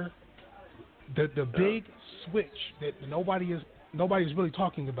closer. The big switch that nobody's really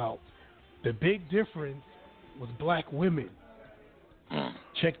talking about. The big difference was black women.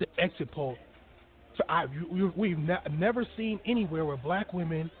 Check the exit poll. So we've never seen anywhere where black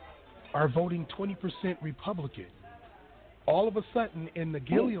women are voting 20% Republican. All of a sudden, in the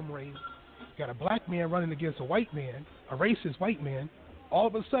Gilliam race, got a black man running against a white man, a racist white man. All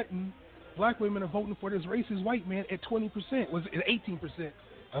of a sudden, black women are voting for this racist white man at 20%. Was it 18%?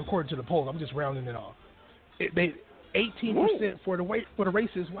 According to the polls, I'm just rounding it off. 18% for the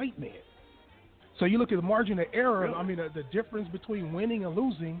racist white man. So you look at the margin of error. Really? I mean, the difference between winning and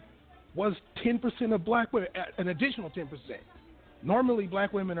losing was 10% of black women, an additional 10%. Normally,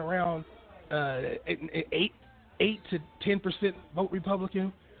 black women around 8 to 10% vote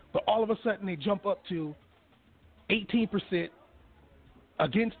Republican, but all of a sudden they jump up to 18%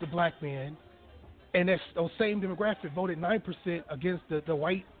 against the black man, and those same demographic voted 9% against the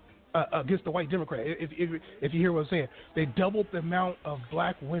white Democrat. If you hear what I'm saying, they doubled the amount of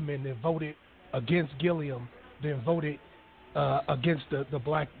black women that voted against Gilliam than voted against the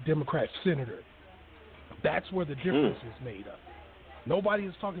black Democrat senator. That's where the difference is made up. Nobody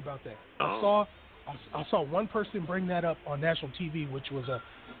is talking about that. I saw one person bring that up on national TV, which was that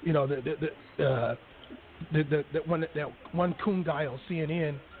one coon guy on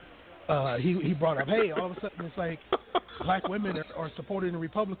CNN. He brought up, hey, all of a sudden it's like black women are supporting the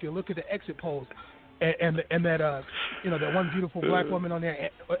Republican. Look at the exit polls. And that that one beautiful black woman on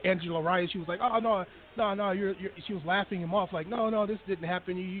there, Angela Ryan, she was like, oh no, you're she was laughing him off like, no, this didn't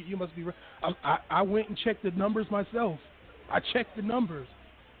happen. You must be. I went and checked the numbers myself. I checked the numbers.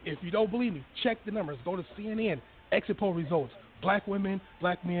 If you don't believe me, check the numbers. Go to CNN, exit poll results, black women,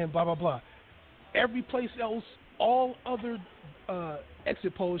 black men, blah blah blah. Every place else, all other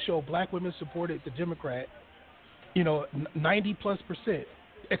exit polls show black women supported the Democrat. 90+%,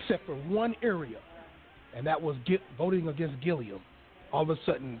 except for one area. And that was voting against Gilliam. All of a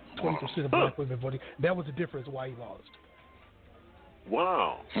sudden, 20% of black women voting. That was the difference why he lost.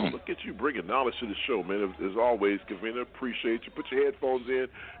 Wow. Look at you bringing knowledge to the show, man. As always, Kavina, appreciate you. Put your headphones in.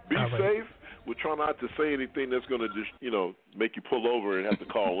 Be safe. We'll try not to say anything that's going to just, make you pull over and have to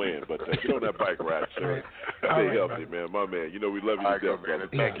call in. But get on that bike ride, sir. Stay healthy, man. My man. We love you to death, brother.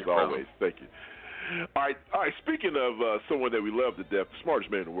 Thank you, as always. Thank you. All right. Speaking of someone that we love to death, the smartest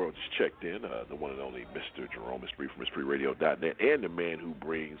man in the world just checked in, the one and only Mr. Jerome Espree from EspreeRadio.net, and the man who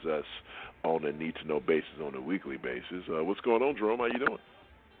brings us on a need-to-know basis on a weekly basis. What's going on, Jerome? How you doing?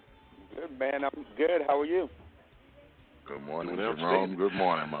 Good, man. I'm good. How are you? Good morning, Jerome. Good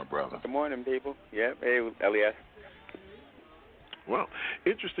morning, my brother. Good morning, people. Yep. Hey, Elias. Well,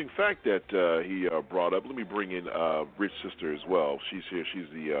 interesting fact that he brought up. Let me bring in Rich Sister as well. She's here. She's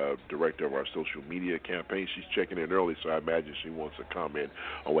the director of our social media campaign. She's checking in early, so I imagine she wants to comment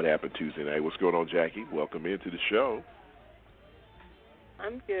on what happened Tuesday night. What's going on, Jackie? Welcome into the show.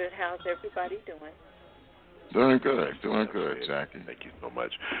 I'm good. How's everybody doing? Doing good, Jackie. Thank you so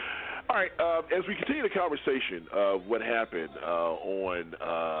much. All right, as we continue the conversation of what happened on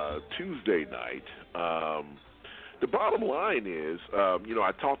Tuesday night, the bottom line is,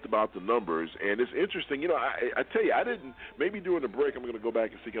 I talked about the numbers, and it's interesting. I tell you, I didn't, maybe during the break I'm going to go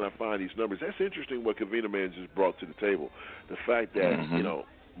back and see can I find these numbers. That's interesting what Kavina Man just brought to the table. The fact that,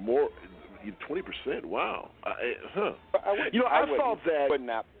 more, 20%, wow. I thought that. I would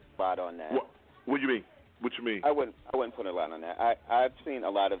not spot on that. What do you mean? What you mean? I wouldn't put a lot on that. I've seen a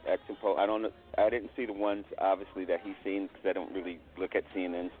lot of exit polls. I didn't see the ones obviously that he's seen because I don't really look at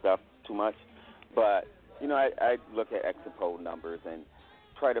CNN stuff too much. But I look at exit poll numbers and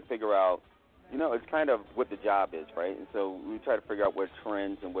try to figure out. It's kind of what the job is, right? And so we try to figure out where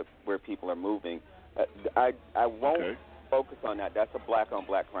trends and where people are moving. I won't focus on that. That's a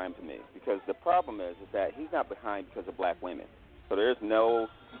black-on-black crime to me because the problem is that he's not behind because of black women. So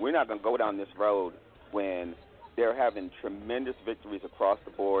we're not going to go down this road when they're having tremendous victories across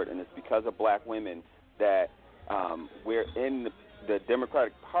the board, and it's because of black women that we're in the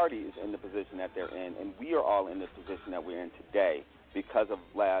Democratic Party is in the position that they're in, and we are all in the position that we're in today because of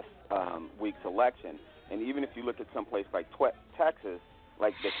last week's election. And even if you look at some place like Texas,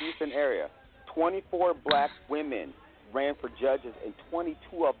 like the Houston area, 24 black women ran for judges, and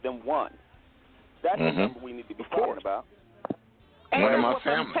 22 of them won. That's the number we need to be talking about. One in my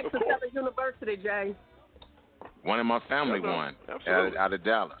family. Texas University, Jay. One in my family won out of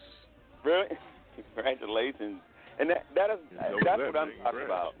Dallas. Really? Congratulations. And that's what I'm talking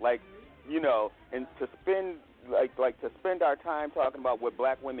about. Like, and to spend to spend our time talking about what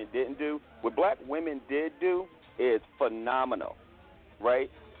black women didn't do. What black women did do is phenomenal, right?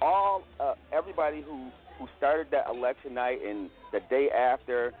 Everybody who started that election night and the day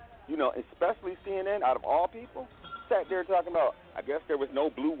after, especially CNN, out of all people, sat there talking about, I guess there was no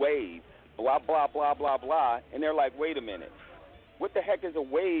blue wave, blah, blah, blah, blah, blah. And they're like, wait a minute. What the heck is a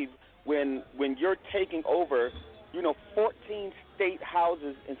wave when you're taking over, 14 state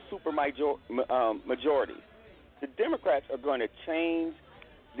houses in super majorities? The Democrats are going to change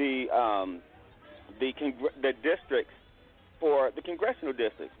the districts for the congressional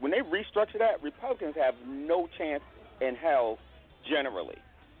districts. When they restructure that, Republicans have no chance in hell generally.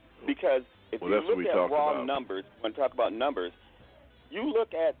 Because if you look at raw numbers, when I talk about numbers, you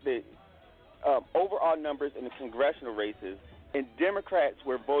look at the overall numbers in the congressional races, and Democrats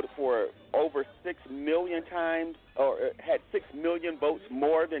were voted for over 6 million times, or had 6 million votes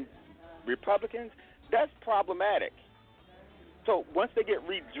more than Republicans. That's problematic. So once they get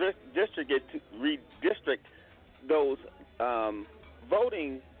redistrict those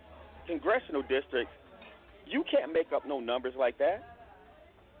voting congressional districts, you can't make up no numbers like that.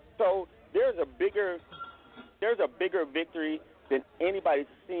 So there's a bigger victory than anybody's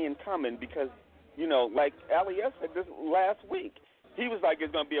seeing coming because, like Elias said this last week, he was like,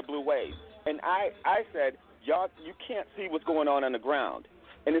 it's going to be a blue wave. And I said, y'all, you can't see what's going on the ground.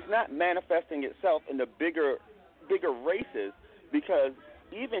 And it's not manifesting itself in the bigger races because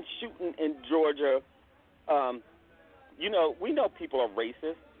even shooting in Georgia, we know people are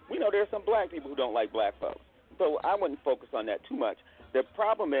racist. We know there's some black people who don't like black folks. So I wouldn't focus on that too much. The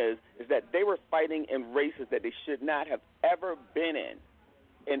problem is that they were fighting in races that they should not have ever been in.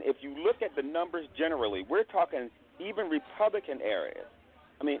 And if you look at the numbers generally, we're talking even Republican areas.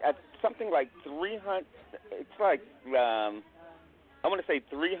 I mean, at something like 300, it's like, I want to say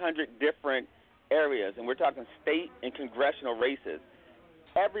 300 different areas, and we're talking state and congressional races.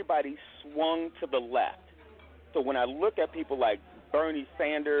 Everybody swung to the left. So when I look at people like Bernie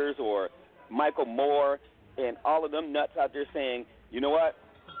Sanders or Michael Moore and all of them nuts out there saying, you know what,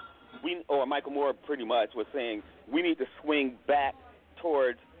 Michael Moore pretty much was saying we need to swing back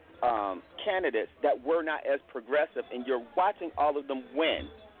towards candidates that were not as progressive, and you're watching all of them win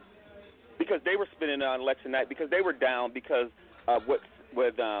because they were spinning on election night because they were down because of what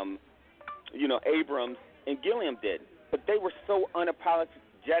Abrams and Gilliam did. But they were so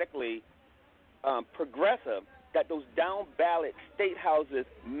unapologetically progressive that those down ballot state houses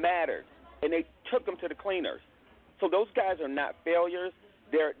mattered, and they took them to the cleaners. So those guys are not failures.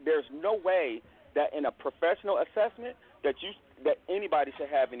 There's no way that in a professional assessment that anybody should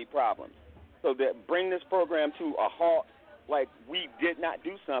have any problems. So that bring this program to a halt like we did not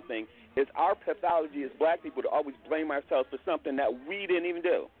do something is our pathology as black people to always blame ourselves for something that we didn't even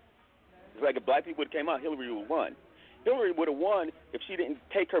do. It's like if black people would have came out, Hillary would have won. Hillary would have won if she didn't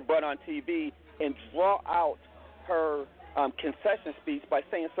take her butt on TV and draw out her concession speech by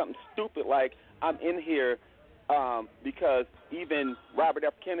saying something stupid like, I'm in here because even Robert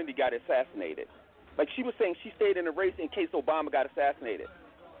F. Kennedy got assassinated. Like she was saying she stayed in the race in case Obama got assassinated.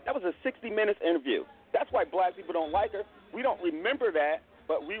 That was a 60 Minutes interview. That's why black people don't like her. We don't remember that,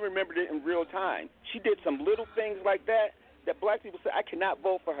 but we remembered it in real time. She did some little things like that black people said, I cannot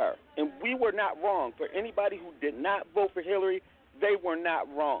vote for her. And we were not wrong. For anybody who did not vote for Hillary, they were not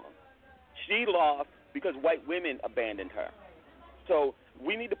wrong. She lost because white women abandoned her. So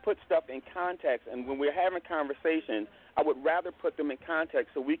we need to put stuff in context, and when we're having conversations, I would rather put them in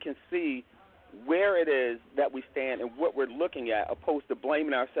context so we can see where it is that we stand and what we're looking at, opposed to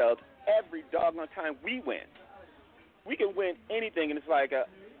blaming ourselves every doggone time we win. We can win anything, and it's like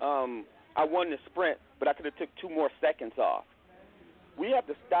I won the sprint, but I could have took 2 more seconds off. We have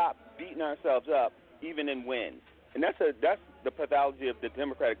to stop beating ourselves up even in wins, and that's the pathology of the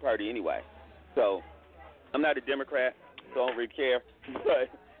Democratic Party anyway. So I'm not a Democrat, so I don't really care, but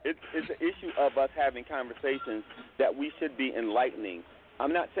it's an issue of us having conversations that we should be enlightening.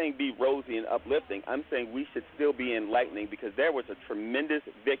 I'm not saying be rosy and uplifting. I'm saying we should still be enlightening because there was a tremendous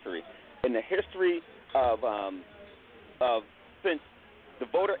victory in the history of since the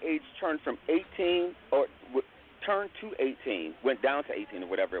voter age turned from 18 or turned to 18, went down to 18 or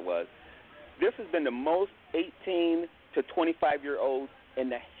whatever it was. This has been the most 18 to 25-year-olds in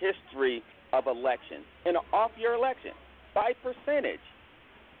the history of elections, in an off-year election, by percentage.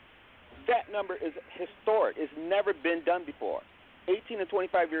 That number is historic. It's never been done before. 18 to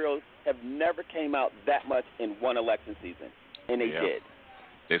 25-year-olds have never came out that much in one election season, and they did.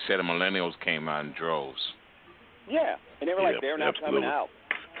 They said the millennials came out in droves. Yeah, and they were like, they're not absolutely. coming out.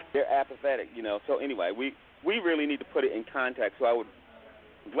 They're apathetic, So anyway, we really need to put it in context. So I would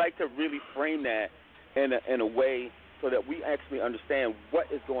like to really frame that in a way so that we actually understand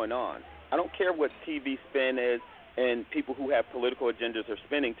what is going on. I don't care what TV spin is and people who have political agendas are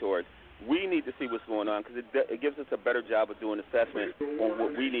spinning towards. We need to see what's going on because it gives us a better job of doing assessment on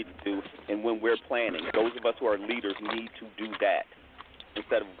what we need to do and when we're planning. Those of us who are leaders need to do that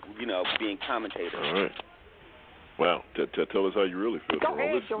instead of, being commentators. All right. Well, tell us how you really feel.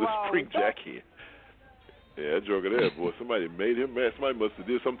 Let's bring Jack in. Yeah, that joker there, boy. Somebody made him mad. Somebody must have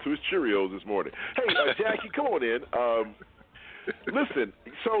did something to his Cheerios this morning. Hey, Jackie, come on in. Listen,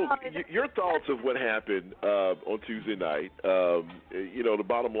 so your thoughts of what happened on Tuesday night. The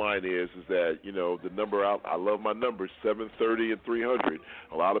bottom line is that, the number out, I love my numbers, 730 and 300.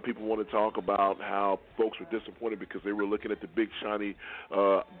 A lot of people want to talk about how folks were disappointed because they were looking at the big, shiny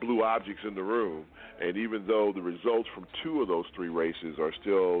blue objects in the room. And even though the results from 2 of those 3 races are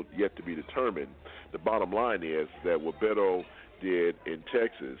still yet to be determined, the bottom line is that what Beto did in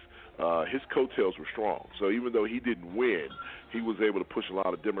Texas, his coattails were strong. So even though he didn't win, he was able to push a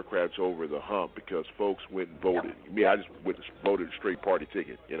lot of Democrats over the hump because folks went and voted. I just voted a straight party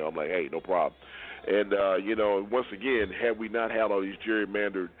ticket. I'm like, hey, no problem. And, once again, had we not had all these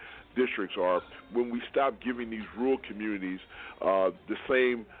gerrymandered districts, or when we stop giving these rural communities the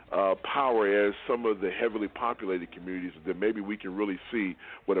same power as some of the heavily populated communities, then maybe we can really see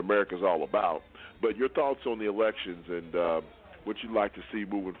what America's all about. But your thoughts on the elections and what you'd like to see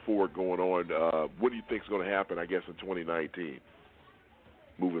moving forward going on. What do you think is going to happen, I guess, in 2019,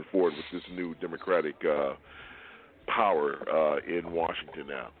 moving forward with this new Democratic power in Washington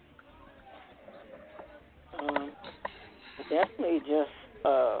now? Definitely just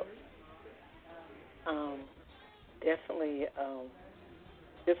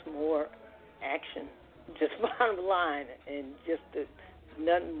more action, just bottom line, and just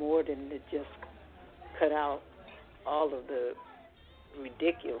nothing more than to just cut out all of the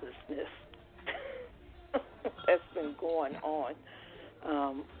ridiculousness that's been going on.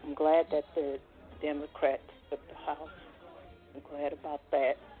 I'm glad that the Democrats took the House. I'm glad about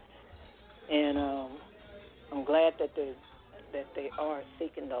that, and I'm glad that they are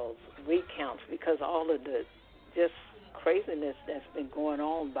seeking those recounts because all of the just craziness that's been going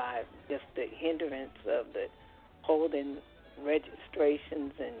on by just the hindrance of the holding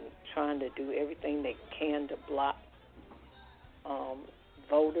registrations and trying to do everything they can to block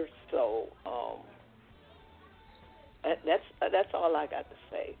voters. So that's all I got to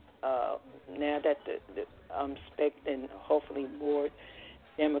say. Now that I'm expecting hopefully more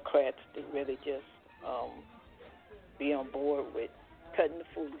Democrats to really just be on board with cutting the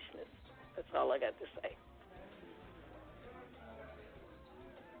foolishness. That's all I got to say.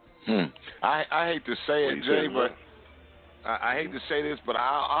 I hate to say it, Jay, but I hate to say this, but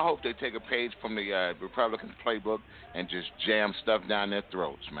I hope they take a page from the Republican playbook and just jam stuff down their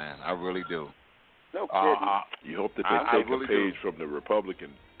throats, man. I really do. No kidding. You hope that they take a page from the Republican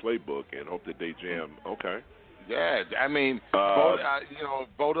playbook and hope that they jam. Okay. Yeah, I mean,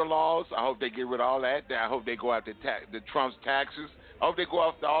 voter laws. I hope they get rid of all that. I hope they go after the Trump's taxes. I hope they go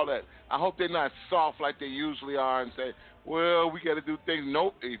after all that. I hope they're not soft like they usually are and say, well, we got to do things.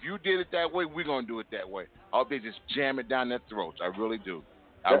 Nope, if you did it that way, we're going to do it that way. I hope they just jam it down their throats. I really do.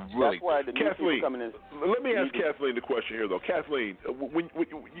 That's why the Kathleen, coming in. Let me ask Kathleen the question here, though. Kathleen, when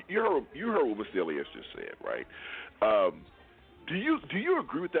you heard what Mr. Elias just said, right? Do you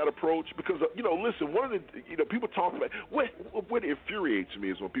agree with that approach? Because listen, one of the people talk about what infuriates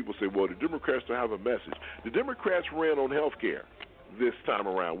me is when people say, well, the Democrats don't have a message. The Democrats ran on health care this time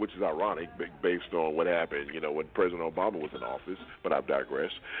around, which is ironic based on what happened, when President Obama was in office, but I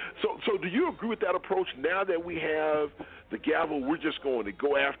digress. So do you agree with that approach now that we have the gavel? We're just going to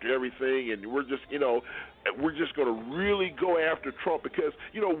go after everything, and we're just going to really go after Trump because,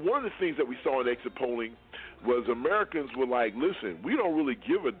 one of the things that we saw in exit polling was Americans were like, listen, we don't really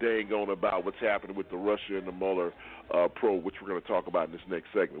give a dang on about what's happening with the Russia and the Mueller probe, which we're going to talk about in this next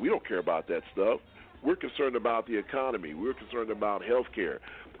segment. We don't care about that stuff. We're concerned about the economy. We're concerned about health care.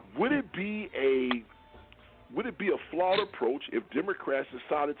 Would it be a flawed approach if Democrats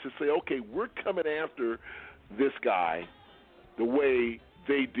decided to say, okay, we're coming after this guy the way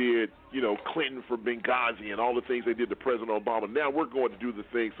they did, Clinton for Benghazi and all the things they did to President Obama. Now we're going to do the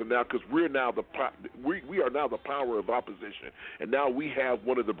things. So now, because we are now the power of opposition, and now we have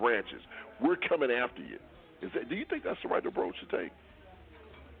one of the branches. We're coming after you. Do you think that's the right approach to take?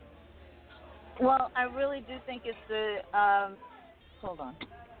 Well, I really do think it's hold on.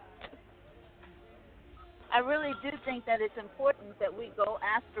 I really do think that it's important that we go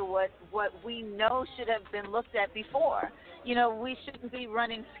after what we know should have been looked at before. We shouldn't be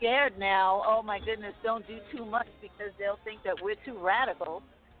running scared now. Oh, my goodness, don't do too much because they'll think that we're too radical.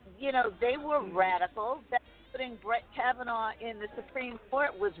 They were radical. That putting Brett Kavanaugh in the Supreme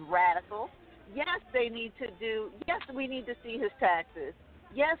Court was radical. Yes, we need to see his taxes.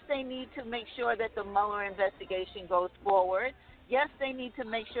 Yes, they need to make sure that the Mueller investigation goes forward. Yes, they need to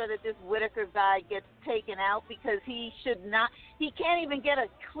make sure that this Whitaker guy gets taken out because he can't even get a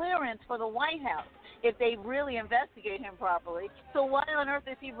clearance for the White House if they really investigate him properly. So why on earth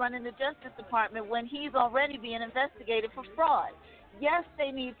is he running the Justice Department when he's already being investigated for fraud? Yes,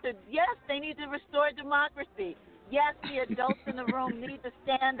 they need to restore democracy. Yes, the adults in the room need to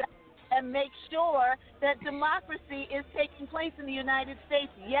stand up and make sure that democracy is taking place in the United States.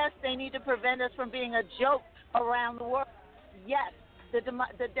 Yes, they need to prevent us from being a joke around the world. Yes, the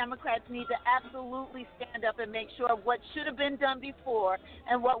Democrats need to absolutely stand up and make sure what should have been done before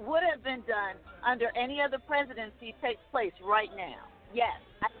and what would have been done under any other presidency takes place right now. Yes,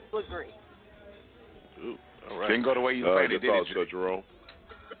 I agree. Ooh, all right. Didn't go the way you planned it, did it, Jerome?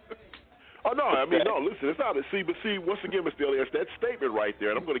 Oh, no, listen, it's not. See, once again, Mr. Elias, that statement right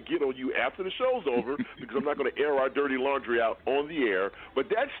there, and I'm going to get on you after the show's over because I'm not going to air our dirty laundry out on the air, but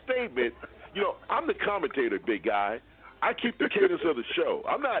that statement, I'm the commentator, big guy. I keep the cadence of the show.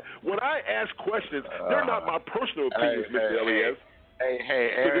 When I ask questions, they're not my personal opinions, Mr. Elias. Hey,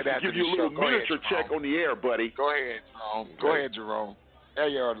 so just to give you a little miniature check on the air, buddy. Go ahead, Jerome. Go ahead, Jerome. Air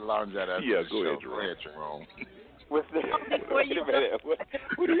your laundry out after the go show. ahead, Jerome. Go ahead, Jerome. Wait a minute.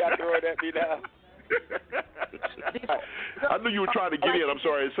 What are y'all throwing at me now? I knew you were trying to get in. I'm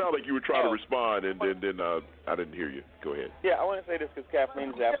sorry. It sounded like you were trying to respond, and then I didn't hear you. Go ahead. Yeah, I want to say this because Kathleen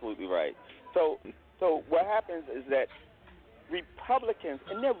is absolutely right. So what happens is that Republicans,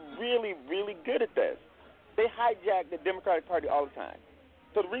 and they're really, really good at this, they hijack the Democratic Party all the time.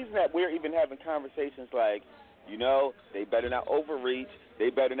 So the reason that we're even having conversations like, they better not overreach,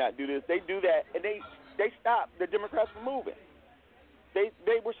 they better not do this, they do that, and they stop the Democrats from moving.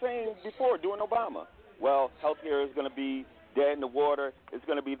 They were saying before, during Obama, well, healthcare is going to be dead in the water, it's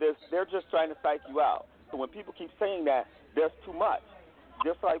going to be this. They're just trying to psych you out. So when people keep saying that, there's too much.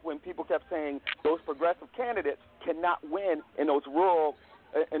 Just like when people kept saying those progressive candidates cannot win in those rural,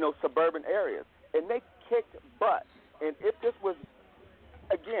 in those suburban areas. And they kicked butt. And if this was,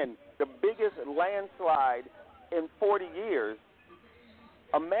 again, the biggest landslide in 40 years,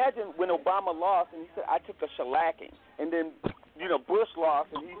 imagine when Obama lost and he said, I took a shellacking. And then, Bush lost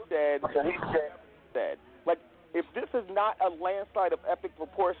and he said, like, if this is not a landslide of epic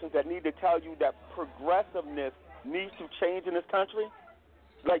proportions that need to tell you that progressiveness needs to change in this country,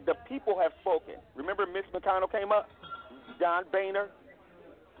 like, the people have spoken. Remember Mitch McConnell came up? John Boehner?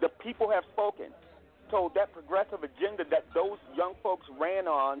 The people have spoken. So that progressive agenda that those young folks ran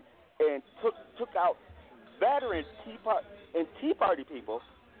on and took out veteran Tea Party people,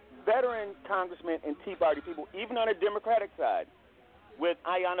 veteran congressmen and Tea Party people, even on the Democratic side, with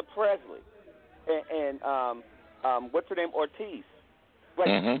Ayanna Pressley and what's her name, Ortiz.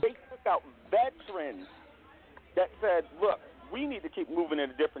 Like, they took out veterans that said, look, we need to keep moving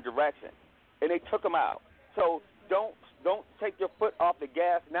in a different direction. And they took them out. So don't take your foot off the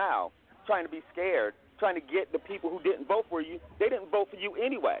gas now, trying to be scared, trying to get the people who didn't vote for you. They didn't vote for you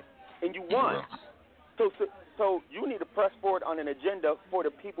anyway, and you won. So you need to press forward on an agenda for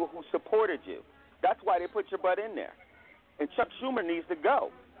the people who supported you. That's why they put your butt in there. And Chuck Schumer needs to go.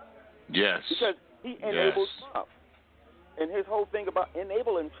 Yes. Because he enabled Trump. And his whole thing about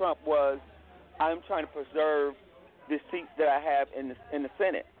enabling Trump was, I'm trying to preserve the seats that I have in the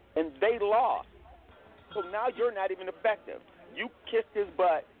Senate. And they lost. So now you're not even effective. You kissed his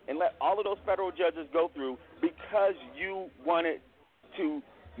butt and let all of those federal judges go through because you wanted to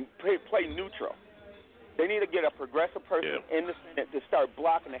play neutral. They need to get a progressive person in the Senate to start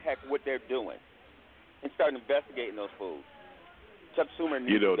blocking the heck what they're doing and start investigating those fools. Chuck Schumer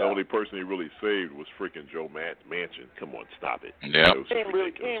needs to go. The only person he really saved was freaking Joe Manchin. Come on, stop it. Yeah. He didn't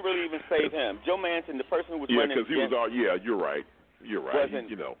really even save him. Joe Manchin, the person who was running. Yeah, because he was all. Yeah, you're right. You're right.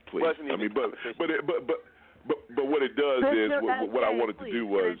 Please. I mean, but what it does is what I wanted to do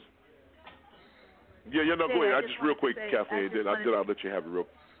was. Go ahead. I just real quick, Kathleen. Then I'll let you have it real.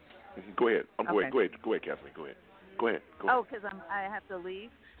 Go ahead. Go ahead, Kathleen. Go ahead. Oh, because I have to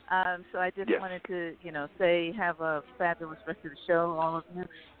leave. So I just wanted to, say have a fabulous rest of the show, all of you.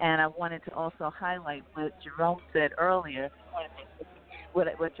 And I wanted to also highlight what Jerome said earlier.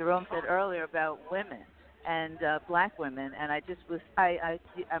 What Jerome said earlier about women and black women. And I just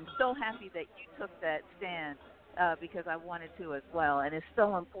I'm so happy that you took that stand. Because I wanted to as well. And it's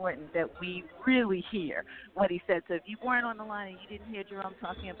so important that we really hear what he said. So if you weren't on the line and you didn't hear Jerome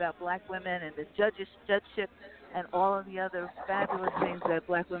talking about black women and the judgeship and all of the other fabulous things that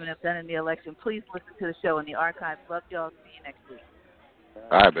black women have done in the election, please listen to the show in the archives. Love y'all. See you next week.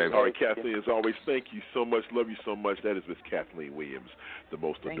 All right, baby. All right, Kathleen, as always, thank you so much. Love you so much. That is Miss Kathleen Williams, the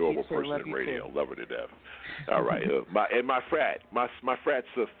most adorable person in radio. Love her to death. All right. My frat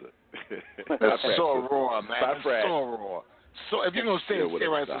sister. That's so raw, man. My frat. So raw. So if you're going to say it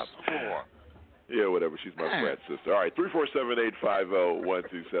right, it's so raw. Yeah, whatever. She's my frat sister. All right,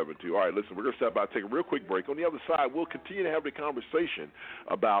 347-850-1272. All right, listen, we're going to stop by, take a real quick break. On the other side, we'll continue to have the conversation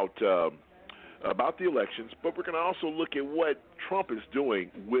about the elections, but we're going to also look at what Trump is doing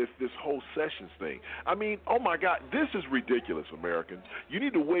with this whole Sessions thing. I mean, oh, my God, this is ridiculous, Americans. You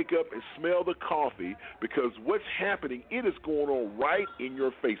need to wake up and smell the coffee because what's happening, it is going on right in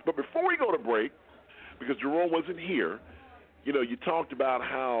your face. But before we go to break, because Jerome wasn't here, you talked about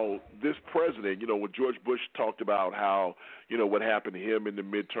how this president, when George Bush talked about how, what happened to him in the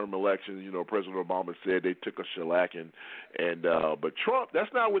midterm elections, President Obama said they took a shellacking. But Trump,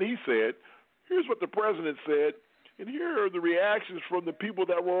 that's not what he said. Here's what the president said, and here are the reactions from the people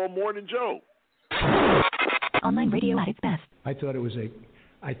that were on Morning Joe. Online radio at its best. I thought it was a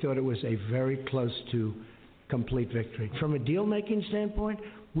very close to complete victory. From a deal-making standpoint,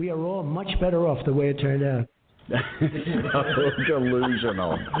 we are all much better off the way it turned out.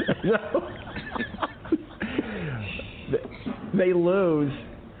 Delusional. They lose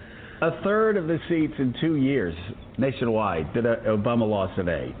a third of the seats in 2 years nationwide that Obama lost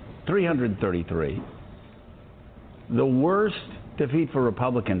today. 333. The worst defeat for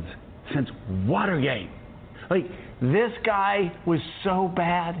Republicans since Watergate. Like, this guy was so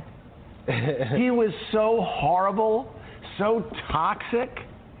bad. He was so horrible, so toxic,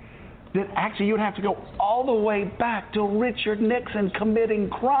 that actually you'd have to go all the way back to Richard Nixon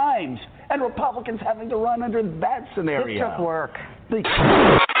committing crimes and Republicans having to run under that scenario. It took work.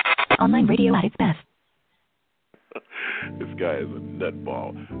 Online radio at its best. This guy is a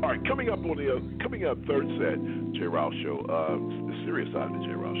nutball. All right, coming up third set, J. Rouse Show, the serious side of the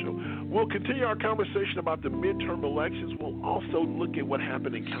J. Rouse Show. We'll continue our conversation about the midterm elections. We'll also look at what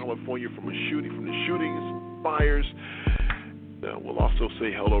happened in California from the shootings, fires. We'll also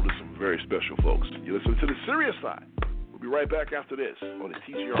say hello to some very special folks. You listen to the serious side. We'll We'll be right back after this on the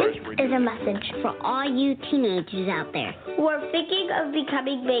TGRS This Radio. is a message for all you teenagers out there who are thinking of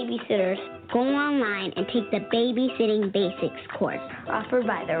becoming babysitters. Go online and take the Babysitting Basics course offered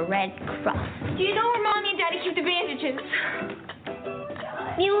by the Red Cross. Do you know where Mommy and Daddy keep the bandages?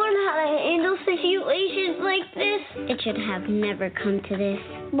 You learn how to handle situations like this. It should have never come to this.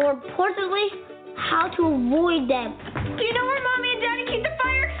 More importantly, how to avoid them. Do you know where Mommy and Daddy keep the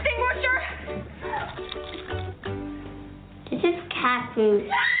fire extinguisher? This is cat food.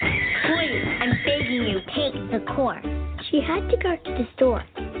 Please, I'm begging you, take the course. She had to go to the store.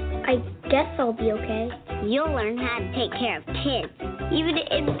 I guess I'll be okay. You'll learn how to take care of kids, even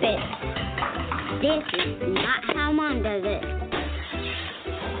infants. This is not how Mom does it.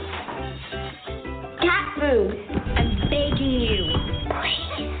 Cat food, I'm begging you.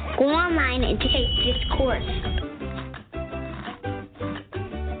 Please. Go online and take this course.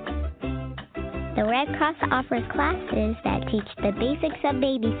 The Red Cross offers classes that teach the basics of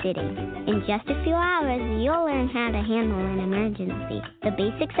babysitting. In just a few hours, you'll learn how to handle an emergency, the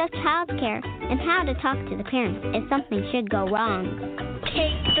basics of childcare, and how to talk to the parents if something should go wrong.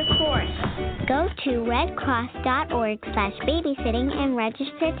 Take the course. Go to redcross.org/babysitting and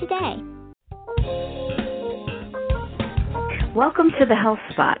register today. Welcome to the Health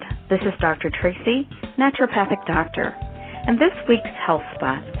Spot. This is Dr. Tracy, naturopathic doctor, and this week's Health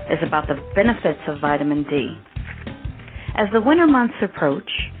Spot is about the benefits of vitamin D. As the winter months approach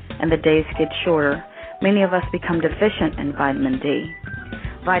and the days get shorter, many of us become deficient in vitamin D.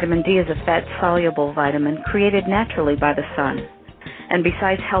 Vitamin D is a fat-soluble vitamin created naturally by the sun. And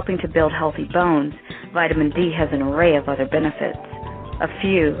besides helping to build healthy bones, vitamin D has an array of other benefits. A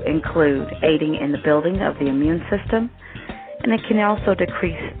few include aiding in the building of the immune system, and it can also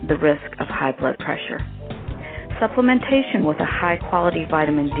decrease the risk of high blood pressure. Supplementation with a high-quality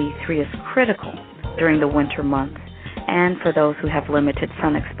vitamin D3 is critical during the winter months and for those who have limited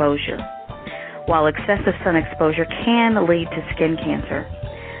sun exposure. While excessive sun exposure can lead to skin cancer,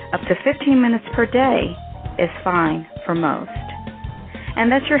 up to 15 minutes per day is fine for most.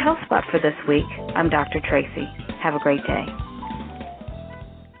 And that's your Health Spot for this week. I'm Dr. Tracy. Have a great day.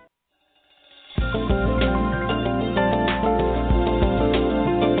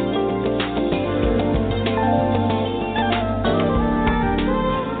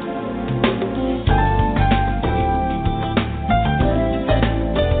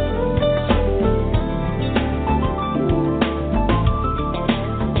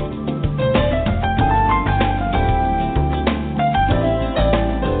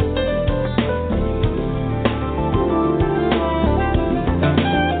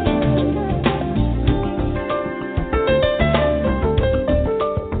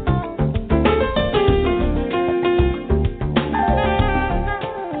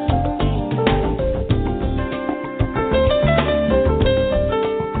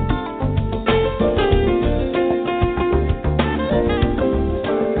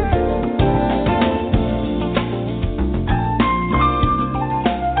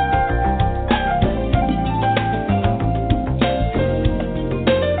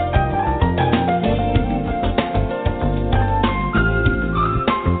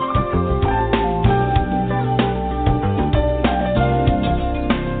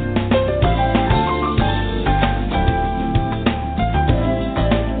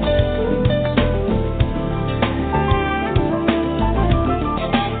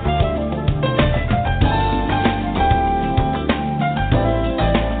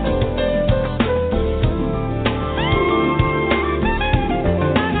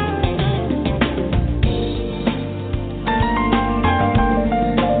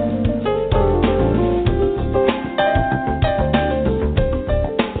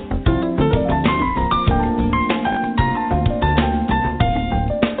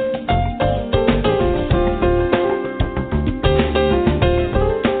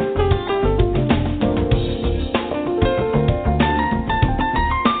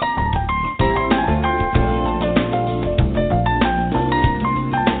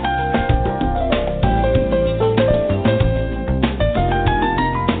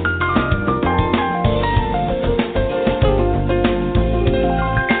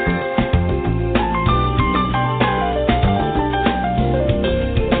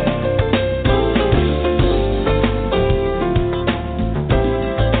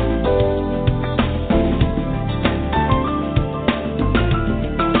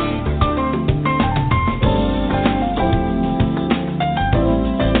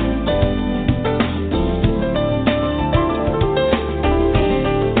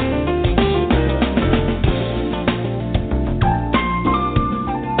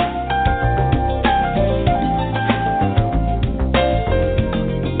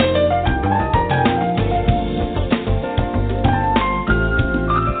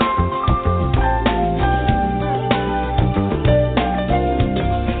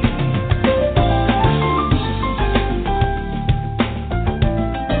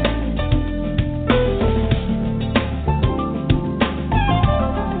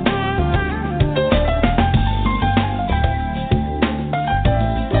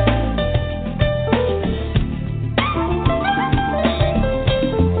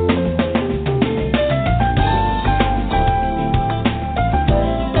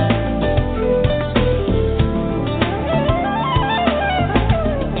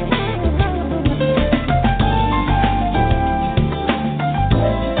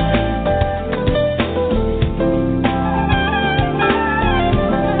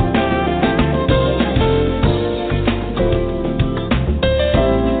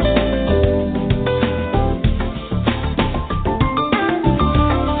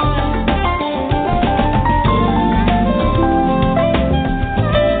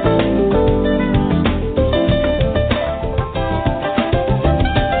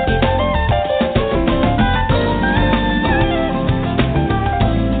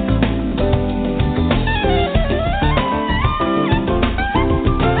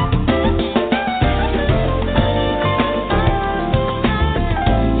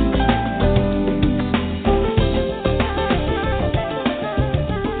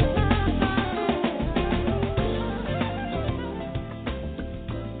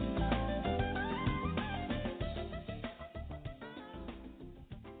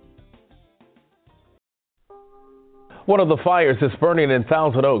 One of the fires is burning in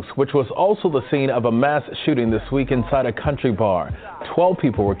Thousand Oaks, which was also the scene of a mass shooting this week inside a country bar. 12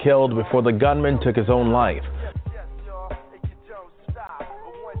 people were killed before the gunman took his own life.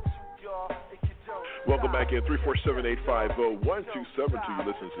 Welcome back in 347-850-1272. You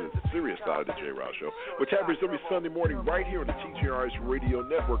listen to the Seriouside of the J. Rouse Show, which happens every Sunday morning right here on the TGRS Radio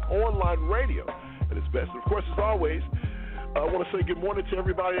Network, online radio at its best. And of course, as always, I want to say good morning to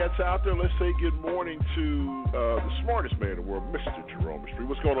everybody that's out there. Let's say good morning to the smartest man in the world, Mr. Jerome Street.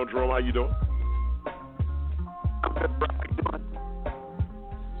 What's going on, Jerome? How you doing?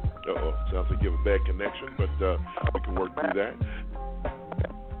 Sounds like you have a bad connection, but we can work through that.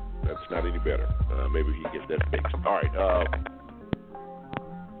 That's not any better. Maybe he gets that fixed. All right.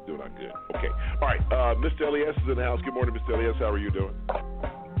 Doing not good. Okay. All right. Mr. Elias is in the house. Good morning, Mr. Elias. How are you doing?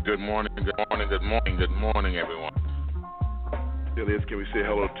 Good morning, everyone. Elias, can we say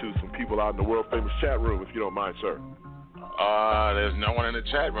hello to some people out in the world famous chat room, if you don't mind, sir? There's no one in the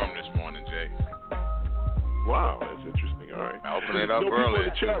chat room this morning, Jay. Wow, that's interesting. All right. I opened it up no early. People in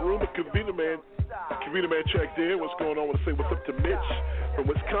the chat room. Convener man checked in. What's going on? I want to say what's up to Mitch from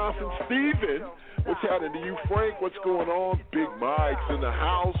Wisconsin. Steven, what's happening to you? Frank, what's going on? Big Mike's in the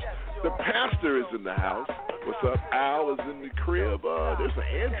house. The pastor is in the house. What's up? Al is in the crib. There's an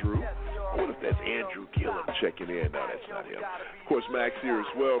Andrew. I wonder if that's Andrew Gillum checking in. No, that's not him. Of course, Max here as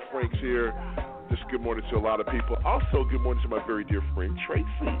well. Frank's here. Just good morning to a lot of people. Also, good morning to my very dear friend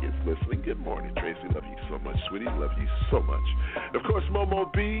Tracy is listening. Good morning, Tracy. Love you so much, sweetie. Love you so much. And of course,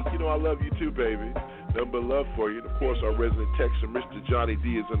 Momo B, you know I love you too, baby. Nothing but love for you. And of course, our resident texter, Mr. Johnny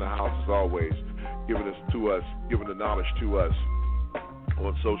D, is in the house as always, giving the knowledge to us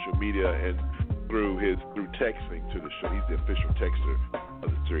on social media and through texting to the show. He's the official texter of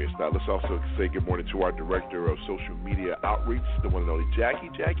the Seriouside. Let's also say good morning to our director of social media outreach, the one and only Jackie.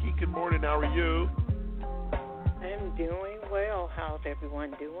 Jackie, good morning. How are you? I'm doing well. How's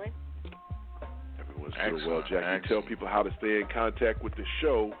everyone doing? Everyone's doing well, Jackie. Excellent. Tell people how to stay in contact with the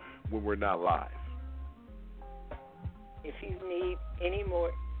show when we're not live. If you need any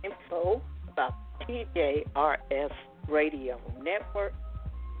more info about TJRS Radio Network,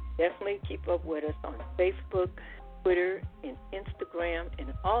 definitely keep up with us on Facebook, Twitter, and Instagram,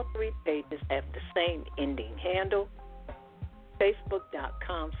 and all three pages have the same ending handle,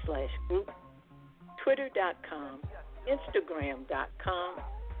 facebook.com/group, twitter.com,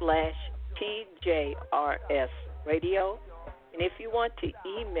 instagram.com/TJRS Radio. And if you want to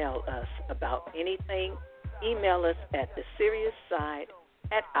email us about anything, email us at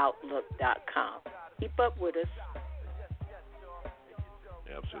theseriousside@outlook.com. Keep up with us.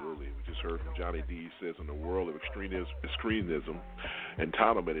 Absolutely. We just heard from Johnny D. He says, in the world of extremism,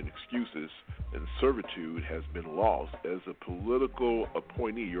 entitlement, and excuses, and servitude has been lost. As a political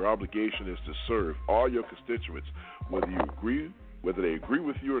appointee, your obligation is to serve all your constituents, whether they agree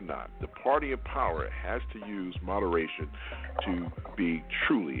with you or not. The party in power has to use moderation to be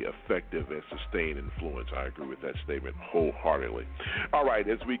truly effective and sustain influence. I agree with that statement wholeheartedly. All right,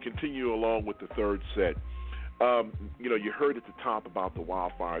 as we continue along with the third set, you heard at the top about the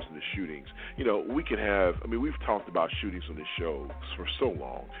wildfires and the shootings. We've talked about shootings on this show for so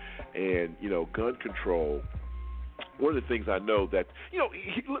long. And, gun control, one of the things I know that,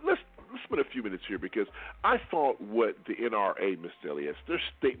 let's spend a few minutes here because I thought what the NRA, Mr. Elias, their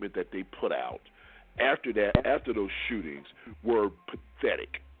statement that they put out after those shootings were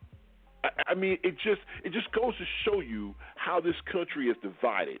pathetic. I mean, it just goes to show you how this country is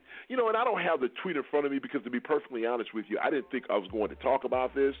divided. And I don't have the tweet in front of me because, to be perfectly honest with you, I didn't think I was going to talk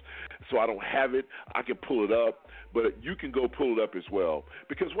about this, so I don't have it. I can pull it up, but you can go pull it up as well.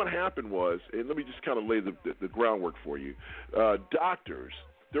 Because what happened was, and let me just kind of lay the groundwork for you, there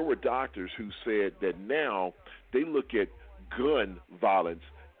were doctors who said that now they look at gun violence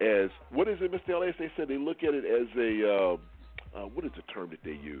as, what is it, Mr. Elias? They said they look at it as a... what is the term that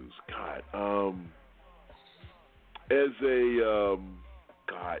they use?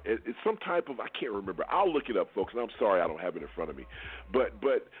 It's some type of, I can't remember. I'll look it up, folks, and I'm sorry I don't have it in front of me. But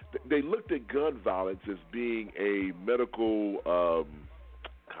they looked at gun violence as being a medical,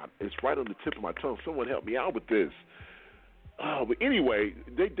 it's right on the tip of my tongue. Someone help me out with this. But anyway,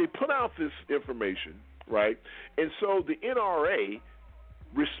 they put out this information, right? And so the NRA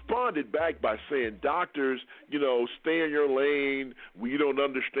responded back by saying, doctors, stay in your lane. We don't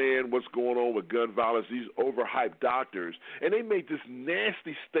understand what's going on with gun violence. These overhyped doctors. And they made this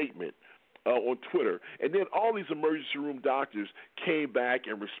nasty statement on Twitter, and then all these emergency room doctors came back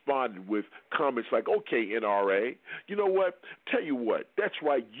and responded with comments like, okay, NRA, you know what, tell you what, that's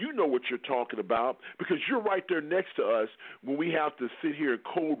right, you know what you're talking about, because you're right there next to us when we have to sit here and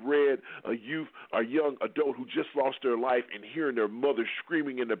code red a young adult who just lost their life and hearing their mother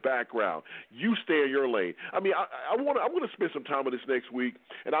screaming in the background. You stay in your lane. I mean, I'm going to spend some time on this next week,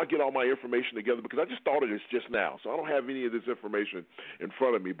 and I'll get all my information together, because I just thought of this just now, so I don't have any of this information in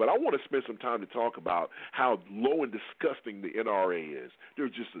front of me, but I want to spend some time to talk about how low and disgusting the NRA is. They're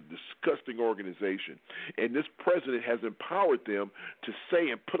just a disgusting organization, and this president has empowered them to say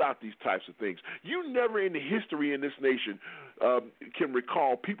and put out these types of things. You never in the history in this nation can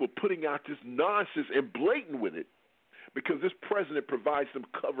recall people putting out this nonsense and blatant with it, because this president provides them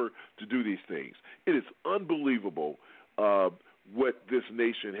cover to do these things. It is unbelievable what this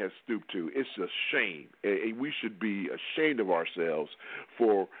nation has stooped to. It's a shame, and we should be ashamed of ourselves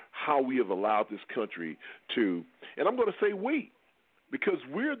for how we have allowed this country to, and I'm going to say we, because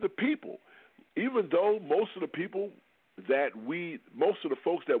we're the people. Even though most of the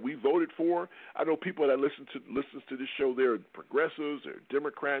folks that we voted for, I know people that listens to this show, they're progressives, they're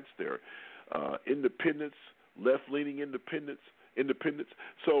Democrats, they're independents, left-leaning independents.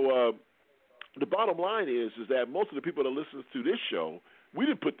 So the bottom line is that most of the people that listen to this show, we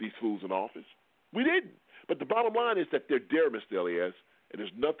didn't put these fools in office. We didn't. But the bottom line is that they're there, Mr. Elias, and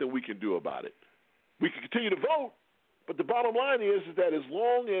there's nothing we can do about it. We can continue to vote, but the bottom line is that as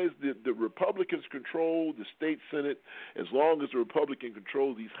long as the Republicans control the state Senate, as long as the Republicans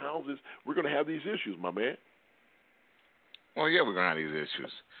control these houses, we're going to have these issues, my man. Well, yeah, we're going to have these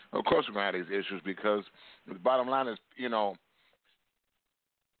issues. Of course we're going to have these issues, because the bottom line is,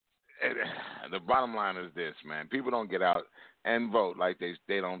 the bottom line is this, man. People don't get out and vote like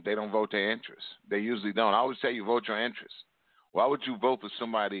they don't vote their interests. They usually don't. I always say you vote your interests. Why would you vote for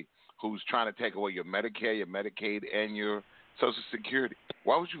somebody who's trying to take away your Medicare, your Medicaid, and your Social Security?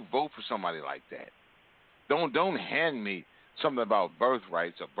 Why would you vote for somebody like that? Don't hand me something about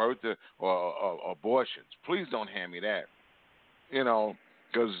birthrights or abortions. Please don't hand me that.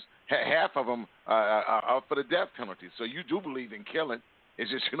 Because half of them are for the death penalty. So you do believe in killing. It's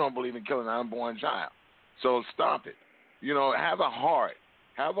just you don't believe in killing an unborn child. So stop it. Have a heart.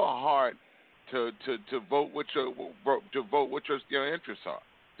 Have a heart to vote what your interests are.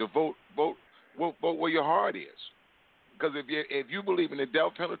 To vote where your heart is. Because if you believe in the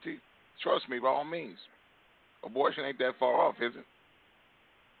death penalty, trust me, by all means, abortion ain't that far off, is it?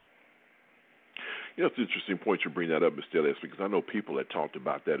 It's an interesting point you bring that up, Mr. Elias, because I know people that talked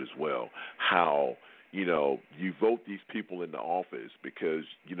about that as well. How you vote these people into office because,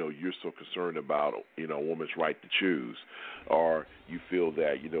 you're so concerned about, a woman's right to choose, or you feel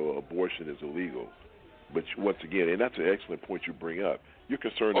that, abortion is illegal. But once again, and that's an excellent point you bring up, you're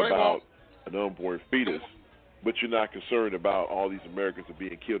concerned about an unborn fetus, but you're not concerned about all these Americans are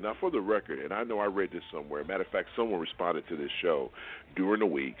being killed. Now, for the record, and I know I read this somewhere, matter of fact, someone responded to this show during the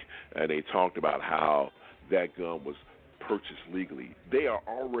week, and they talked about how that gun was purchased legally. They are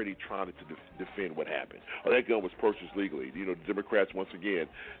already trying to defend what happened. That gun was purchased legally. The Democrats, once again,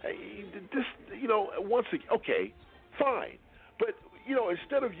 okay, fine. But,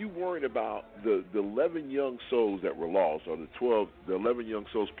 instead of you worrying about the 11 young souls that were lost, or the 11 young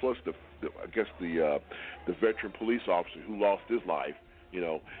souls plus the veteran police officer who lost his life,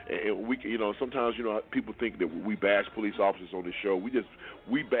 and we, sometimes, people think that we bash police officers on the show.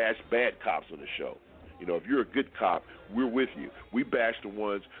 We bash bad cops on the show. If you're a good cop, we're with you. We bash the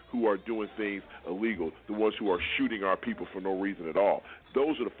ones who are doing things illegal, the ones who are shooting our people for no reason at all.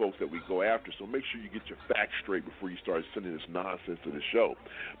 Those are the folks that we go after, so make sure you get your facts straight before you start sending this nonsense to the show.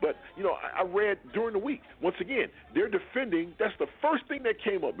 But, I read during the week, once again, they're defending, that's the first thing that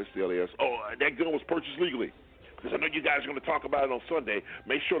came up, Mr. Elias. That gun was purchased legally. Because I know you guys are going to talk about it on Sunday.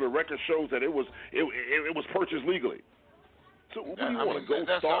 Make sure the record shows that it was purchased legally. So what do you want, a gold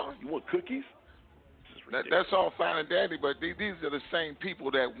star? You want cookies? That's all fine and dandy, but these are the same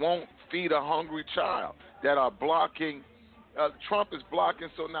people that won't feed a hungry child, that are blocking. Trump is blocking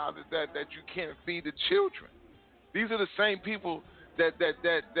so now that you can't feed the children. These are the same people that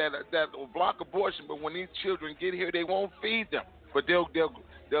will block abortion, but when these children get here, they won't feed them. But they'll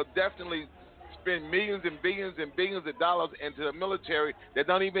definitely spend millions and billions and billions of dollars into the military that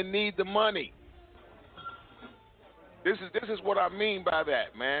don't even need the money. This is what I mean by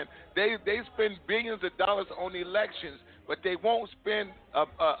that, man. They spend billions of dollars on elections, but they won't spend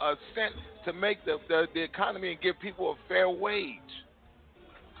a cent to make the economy and give people a fair wage.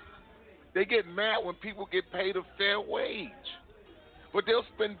 They get mad when people get paid a fair wage. But they'll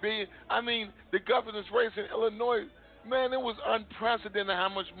spend billions. I mean, the governor's race in Illinois, Man, it was unprecedented how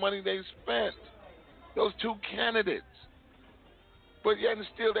much money they spent. Those two candidates. But yet and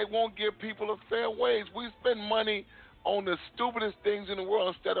still, they won't give people a fair wage. We spend money on the stupidest things in the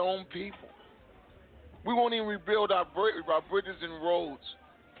world instead of on people. We won't even rebuild our bridges and roads.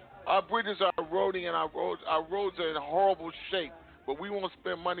 Our bridges are eroding, and our roads are in horrible shape. But we won't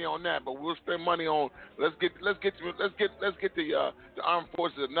spend money on that. But we'll spend money on let's get the armed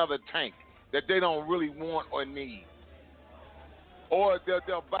forces another tank that they don't really want or need. Or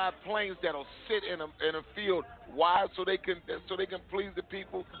they'll buy planes that'll sit in a field wide so they can please the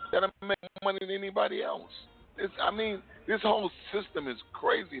people that'll make more money than anybody else. This whole system is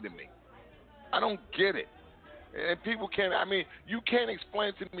crazy to me. I don't get it. And people can't. You can't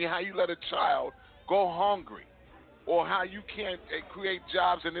explain to me how you let a child go hungry, or how you can't create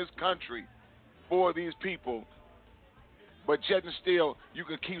jobs in this country for these people, but yet and still you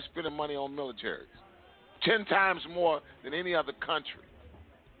can keep spending money on militaries. 10 times more than any other country.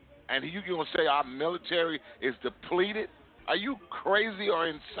 And you going to say our military is depleted? Are you crazy or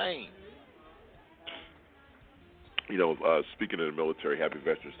insane? Speaking of the military, happy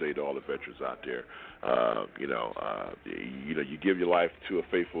Veterans Day to all the veterans out there. You give your life to a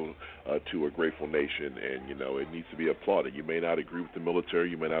faithful, to a grateful nation, and it needs to be applauded. You may not agree with the military,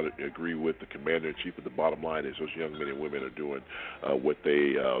 you may not agree with the commander-in-chief, but the bottom line is those young men and women are doing what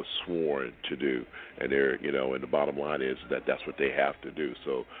they sworn to do, and and the bottom line is that's what they have to do.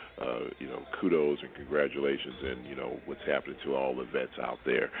 So, kudos and congratulations, and what's happening to all the vets out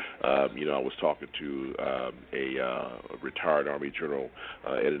there. I was talking to a retired Army general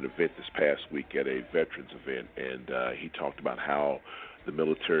at an event this past week at a veterans event, and he talked about how the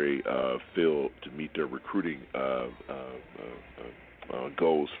military failed to meet their recruiting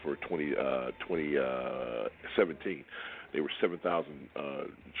goals for 2017. They were 7,000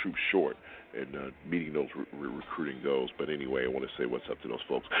 troops short in meeting those recruiting goals. But anyway, I want to say what's up to those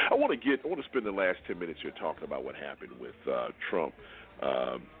folks. I want to spend the last 10 minutes here talking about what happened with Trump,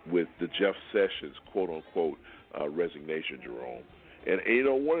 with the Jeff Sessions quote unquote resignation, Jerome. And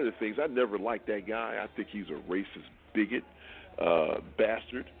one of the things, I never liked that guy. I think he's a racist bigot,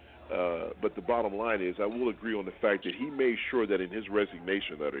 bastard. But the bottom line is, I will agree on the fact that he made sure that in his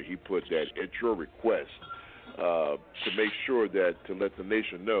resignation letter, he put that at your request, to make sure that, to let the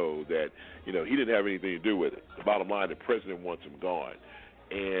nation know that, he didn't have anything to do with it. The bottom line, the president wants him gone.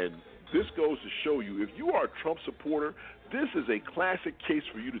 And this goes to show you, if you are a Trump supporter, this is a classic case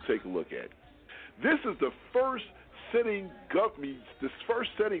for you to take a look at. This is the first sitting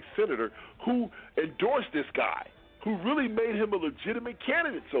senator who endorsed this guy, who really made him a legitimate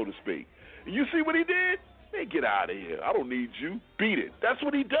candidate, so to speak. And you see what he did? Hey, get out of here. I don't need you. Beat it. That's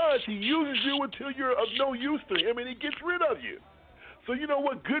what he does. He uses you until you're of no use to him, and he gets rid of you. So you know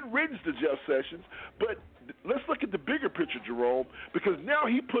what? Good riddance to Jeff Sessions. But let's look at the bigger picture, Jerome, because now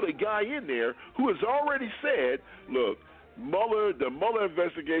he put a guy in there who has already said, look, the Mueller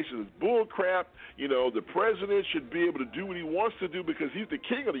investigation is bull crap. The president should be able to do what he wants to do because he's the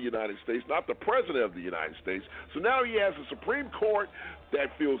king of the United States, not the president of the United States. So now he has a Supreme Court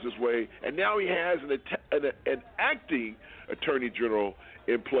that feels this way, and now he has an acting attorney general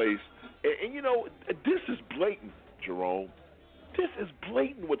in place. And this is blatant, Jerome. This is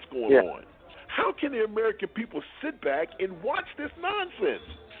blatant what's going on. How can the American people sit back and watch this nonsense?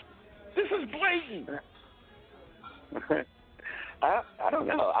 This is blatant. I don't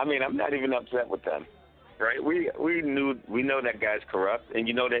know. I'm not even upset with them, right? We know that guy's corrupt, and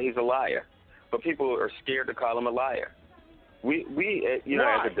that he's a liar, but people are scared to call him a liar. We Why?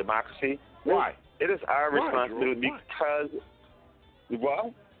 As a democracy, why? It is our Why, responsibility Jerome? because,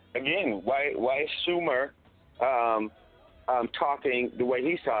 well, again, why is Schumer talking the way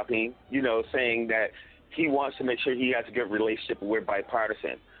he's talking? Saying that he wants to make sure he has a good relationship with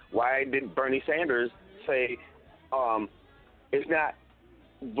bipartisan. Why did Bernie Sanders say? It's not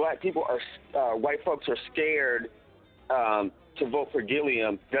black people are white folks are scared to vote for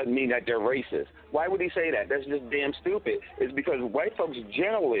Gilliam doesn't mean that they're racist. Why would he say that? That's just damn stupid. It's because white folks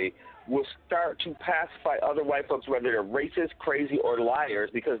generally will start to pacify other white folks, whether they're racist, crazy, or liars,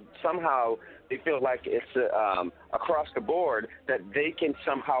 because somehow they feel like it's across the board that they can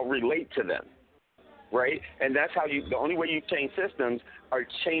somehow relate to them, right? And that's how the only way you change systems are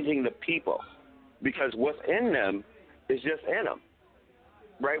changing the people, because what's in them is just in them,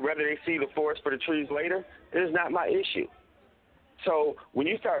 right? Whether they see the forest for the trees later, it is not my issue. So when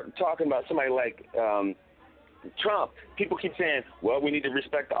you start talking about somebody like Trump, people keep saying, well, we need to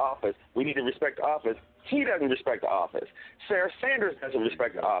respect the office. We need to respect the office. He doesn't respect the office. Sarah Sanders doesn't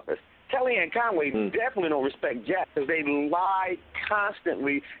respect the office. Kellyanne Conway definitely don't respect Jack because they lie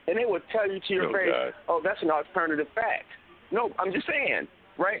constantly, and they will tell you to your face, oh, that's an alternative fact. No, I'm just saying,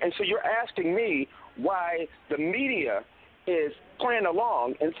 right? And so you're asking me why the media is playing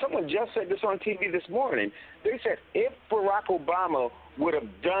along, and someone just said this on TV this morning. They said if Barack Obama would have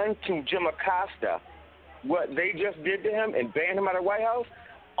done to Jim Acosta what they just did to him and banned him out of the White House,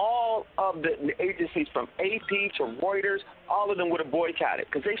 all of the agencies from AP to Reuters, all of them would have boycotted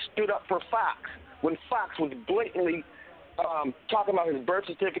because they stood up for Fox when Fox was blatantly talking about his birth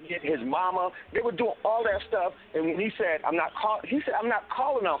certificate, his mama. They were doing all that stuff, and when he said, I'm not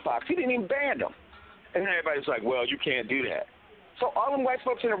calling on Fox. He didn't even ban them. And then everybody's like, well, you can't do that. So all them white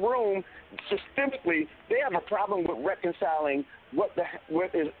folks in the room, systemically, they have a problem with reconciling what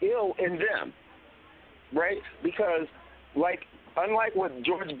is ill in them, right? Because, unlike what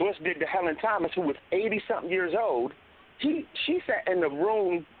George Bush did to Helen Thomas, who was 80-something years old, she sat in the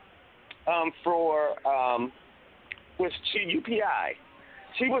room was she UPI?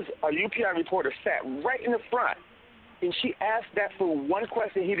 She was a UPI reporter, sat right in the front, and she asked that for one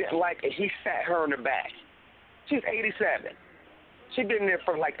question he didn't like, and he sat her in the back. She's 87. She's been there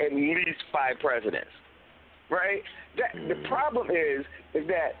for at least 5 presidents, right? The problem is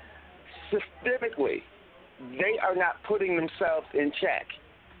that systemically, they are not putting themselves in check.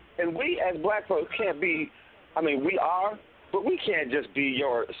 And we as black folks can't be, we are, but we can't just be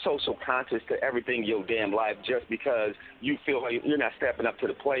your social conscious to everything your damn life just because you feel like you're not stepping up to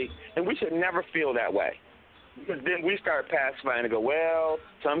the plate. And we should never feel that way. Because then we start pacifying and go, well,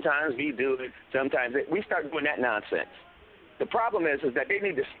 sometimes we do it, sometimes we start doing that nonsense. The problem is that they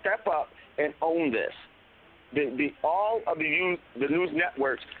need to step up and own this. All of the news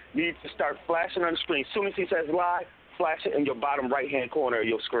networks need to start flashing on the screen. As soon as he says lie, flash it in your bottom right-hand corner of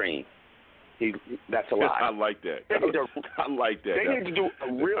your screen. That's a lie. I like that. I like that. They need to do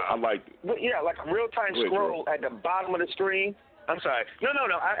a real. I like it. Yeah, like a real-time scroll at the bottom of the screen. I'm sorry. No.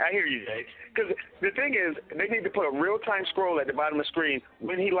 I hear you, Jay. Because the thing is, they need to put a real-time scroll at the bottom of the screen.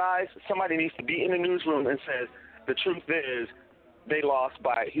 When he lies, somebody needs to be in the newsroom and says, the truth is, he lost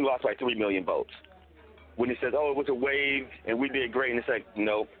by 3 million votes. When he says, oh, it was a wave and we did great, and it's like,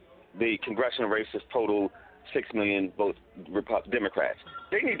 nope, the congressional races total 6 million votes Democrats.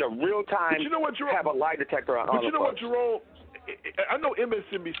 They need to real-time have a lie detector on all the folks. But you know what, Jerome? I know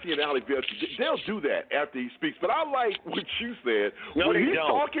MSNBC and Ali Velshi, they'll do that after he speaks, but I like what you said. No, when he's don't.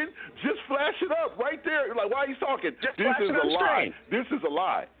 talking, just flash it up right there. Like, why he's talking? Just this flash is it on a the lie. screen. This is a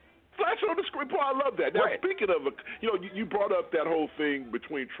lie. Flash it on the screen. Boy, I love that. Now, speaking of, you brought up that whole thing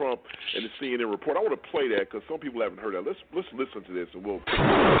between Trump and the CNN report. I want to play that because some people haven't heard that. Let's listen to this, and we'll pick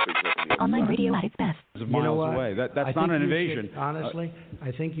up. Online radio at its best. Miles away. That's not an invasion. Honestly,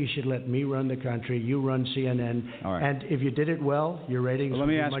 I think you should let me run the country. You run CNN. All right. And if you did it well, your ratings would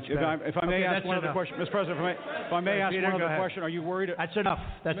be much better. If I may ask one other question, Mr. President, if I may ask one other question, are you worried? That's enough.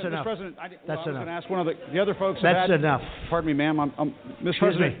 That's enough. Mr. President, I was enough. going to ask one of the other folks. That's enough. Pardon me, ma'am. Mr.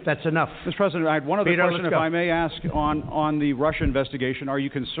 President, that's enough. Mr. President, I had one other Peter, question, if I may ask, on the Russia investigation. Are you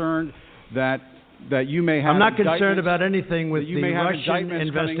concerned that you may have? I'm not concerned about anything with the Russian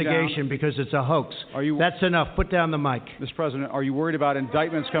investigation because it's a hoax. That's enough. Put down the mic. Mr. President, are you worried about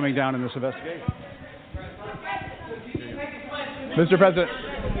indictments coming down in this investigation? Mr. President.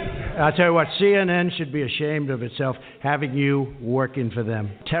 I'll tell you what, CNN should be ashamed of itself having you working for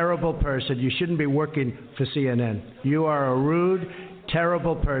them. Terrible person. You shouldn't be working for CNN. You are a rude,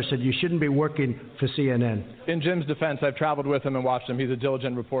 terrible person. You shouldn't be working for CNN. In Jim's defense, I've traveled with him and watched him. He's a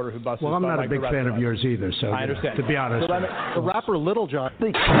diligent reporter who busts. Well, I'm not a big fan of yours either, so I understand. To be honest. The rapper Little John.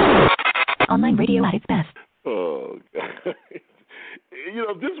 Online radio at its best. Oh, God.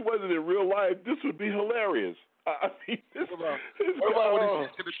 If this wasn't in real life, this would be hilarious. What about what he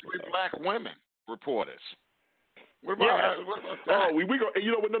said to the 3 black women reporters? What about that? We're going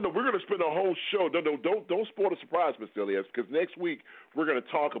to spend a whole show. Don't spoil the surprise, Mr. Elias, because next week we're going to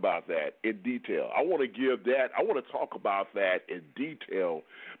talk about that in detail. I want to talk about that in detail,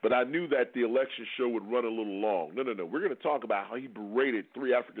 but I knew that the election show would run a little long. No. We're going to talk about how he berated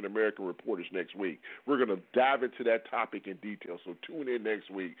 3 African-American reporters next week. We're going to dive into that topic in detail, so tune in next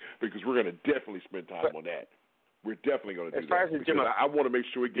week because we're going to definitely spend time on that. We're definitely going to do that because I want to make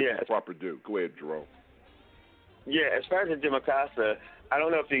sure we get the proper due. Go ahead, Jerome. Yeah, as far as the Jim Acosta, I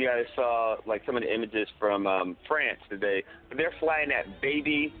don't know if you guys saw some of the images from France today, but they're flying that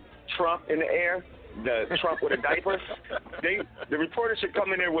baby Trump in the air, the Trump with a diaper. The reporters should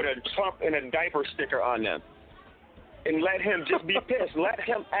come in there with a Trump and a diaper sticker on them and let him just be pissed. Let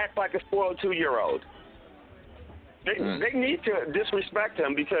him act like a spoiled 2-year-old. They need to disrespect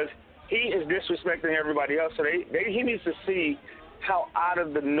him because he is disrespecting everybody else. So he needs to see how out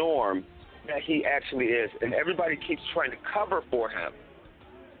of the norm that he actually is. And everybody keeps trying to cover for him.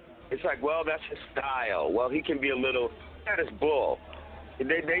 It's like, well, that's his style. Well, he can be a little, that is bull.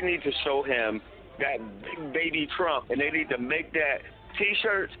 They need to show him that big baby Trump, and they need to make that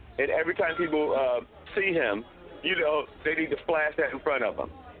T-shirt, and every time people see him, you know, they need to flash that in front of him.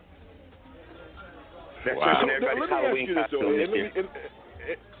 That's wow. everybody's Halloween costume.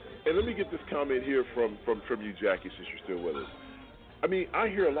 And let me get this comment here from you, Jackie, since you're still with us. I mean, I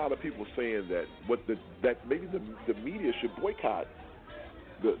hear a lot of people saying that maybe the media should boycott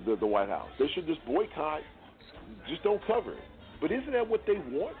the White House. They should just boycott, just don't cover it. But isn't that what they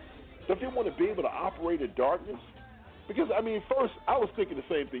want? Don't they want to be able to operate in darkness? Because, I mean, first, I was thinking the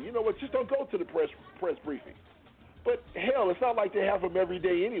same thing. You know what? Just don't go to the press briefing. But, hell, it's not like they have them every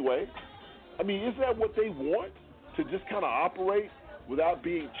day anyway. I mean, isn't that what they want? To just kind of operate without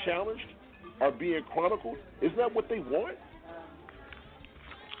being challenged or being chronicled? Isn't that what they want?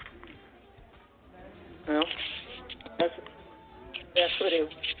 Well, that's what it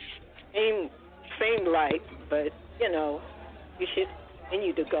seemed like, but, you know, you should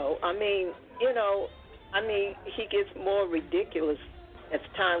continue to go. I mean, you know, he gets more ridiculous as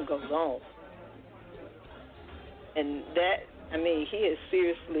time goes on. And that, I mean, he is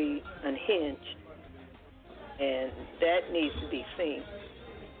seriously unhinged, and that needs to be seen.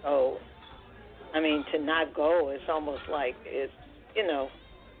 So, I mean, to not go, it's almost like it's, you know,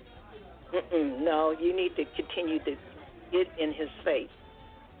 no, you need to continue to get in his face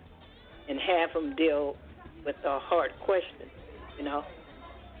and have him deal with the hard questions, you know,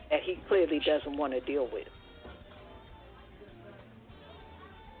 that he clearly doesn't want to deal with.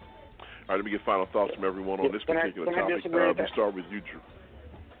 All right, let me get final thoughts from everyone on this particular topic. We start with you, Drew.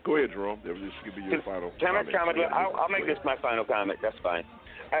 Go ahead, Jerome. This could be your final comment. I'll make this my final comment. That's fine.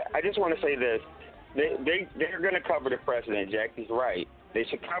 I just want to say this. They're going to cover the president. Jackie's right. They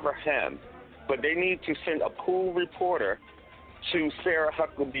should cover him. But they need to send a cool reporter to Sarah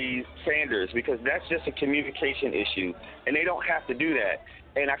Huckabee Sanders, because that's just a communication issue, and they don't have to do that.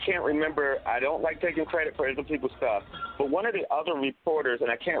 And I can't remember, I don't like taking credit for other people's stuff, but one of the other reporters, and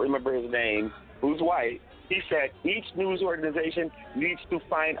I can't remember his name, who's white, he said each news organization needs to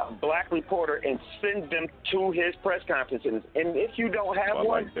find a black reporter and send them to his press conferences. And if you don't have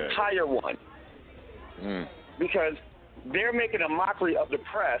one, hire one. Because they're making a mockery of the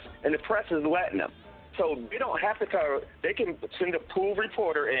press, and the press is letting them. So they don't have to cover. They can send a pool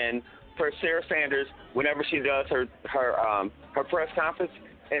reporter in for Sarah Sanders whenever she does her press conference,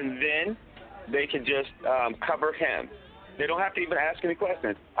 and then they can just cover him. They don't have to even ask any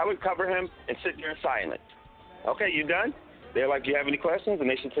questions. I would cover him and sit there in silence. Okay, you done? They're like, do you have any questions? And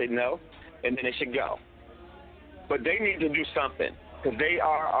they should say no, and then they should go. But they need to do something, because they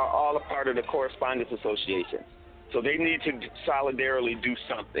are all a part of the Correspondents Association. So they need to solidarily do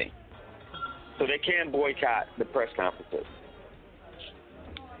something. So they can boycott the press conferences.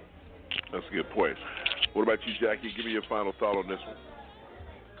 That's a good point. What about you, Jackie? Give me your final thought on this one.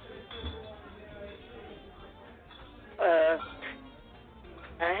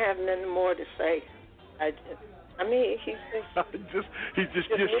 I have nothing more to say. I mean, he's just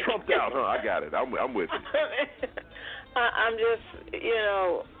trumped out, huh? I got it. I'm with you. I'm just, you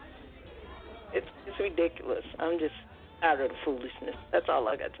know, it's ridiculous. I'm just out of the foolishness. That's all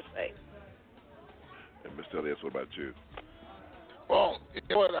I got to say. And Mr. Elias, what about you? Well, you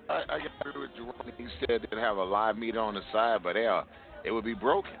know what? I agree with Jerome. He said they'd have a live meter on the side, but it would be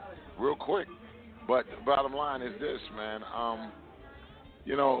broken real quick. But the bottom line is this, man.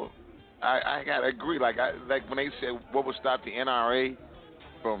 You know, I gotta agree. Like when they said what would stop the NRA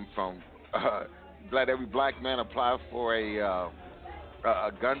from let every black man apply for a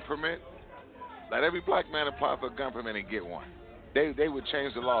gun permit. Let every black man apply for a gun permit and get one. They would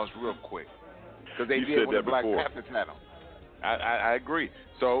change the laws real quick, because they did when the Black Panthers had them. I agree.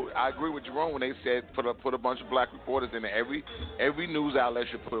 So I agree with Jerome when they said put a bunch of black reporters in there. Every news outlet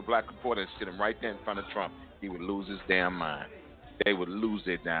should put a black reporter and sit him right there in front of Trump. He would lose his damn mind. They would lose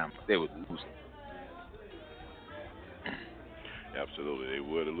their damn. They would lose it. Absolutely, they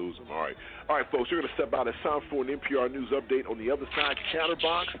would lose them. All right, folks, we're going to step out. It's time for an NPR News update on the other side,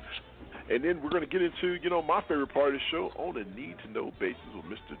 Chatterbox. And then we're going to get into, you know, my favorite part of the show, on a need-to-know basis with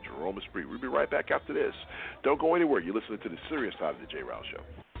Mr. Jerome Esprit. We'll be right back after this. Don't go anywhere. You're listening to the Serious Side of the J. Rouse Show.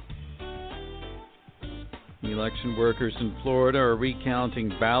 Election workers in Florida are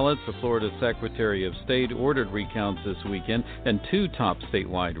recounting ballots. The Florida Secretary of State ordered recounts this weekend in 2 top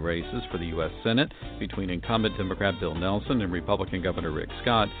statewide races for the U.S. Senate between incumbent Democrat Bill Nelson and Republican Governor Rick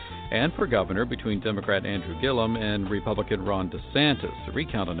Scott, and for governor between Democrat Andrew Gillum and Republican Ron DeSantis. The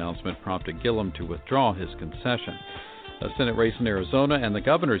recount announcement prompted Gillum to withdraw his concession. A Senate race in Arizona and the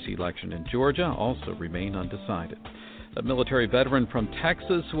governor's election in Georgia also remain undecided. A military veteran from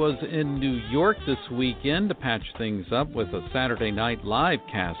Texas was in New York this weekend to patch things up with a Saturday Night Live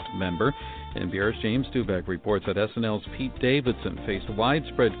cast member. NPR's James Dubeck reports that SNL's Pete Davidson faced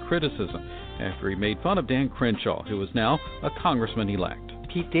widespread criticism after he made fun of Dan Crenshaw, who is now a congressman-elect.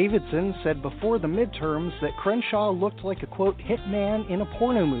 Pete Davidson said before the midterms that Crenshaw looked like a, quote, hitman in a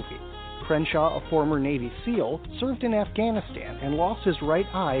porno movie. Crenshaw, a former Navy SEAL, served in Afghanistan and lost his right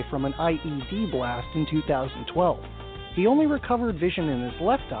eye from an IED blast in 2012. He only recovered vision in his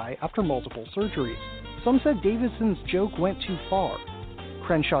left eye after multiple surgeries. Some said Davidson's joke went too far.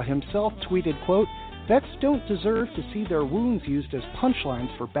 Crenshaw himself tweeted, quote, "Vets don't deserve to see their wounds used as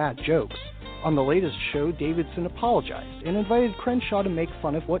punchlines for bad jokes." On the latest show, Davidson apologized and invited Crenshaw to make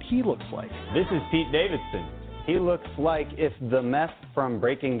fun of what he looks like. This is Pete Davidson. He looks like if the meth from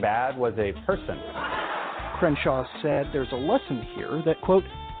Breaking Bad was a person. Crenshaw said there's a lesson here that, quote,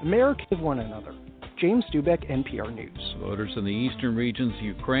 America give one another. James Dubeck, NPR News. Voters in the eastern regions of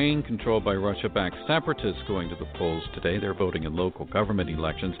Ukraine, controlled by Russia-backed separatists, going to the polls today. They're voting in local government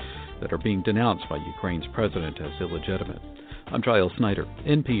elections that are being denounced by Ukraine's president as illegitimate. I'm Giles Snyder,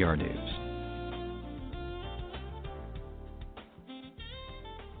 NPR News.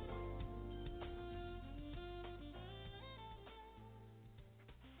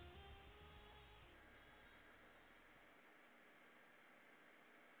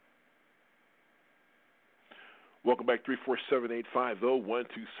 Welcome back,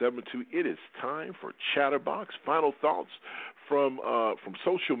 347-850-1272. It is time for Chatterbox. Final thoughts from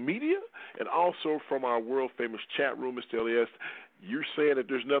social media and also from our world-famous chat room, Mr. Elias. You're saying that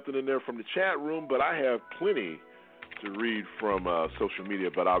there's nothing in there from the chat room, but I have plenty to read from social media,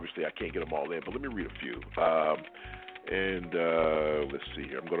 but obviously I can't get them all in. But let me read a few. Let's see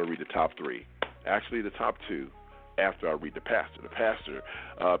here. I'm going to read the top 3. Actually, the top 2. After I read the pastor.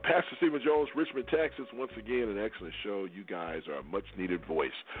 Pastor Stephen Jones, Richmond, Texas. Once again, an excellent show. You guys are a much-needed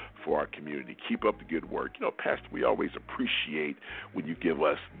voice for our community. Keep up the good work. You know, Pastor, we always appreciate when you give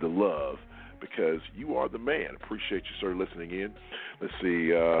us the love because you are the man. Appreciate you, sir, listening in. Let's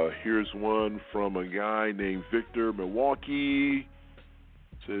see. Here's one from a guy named Victor, Milwaukee.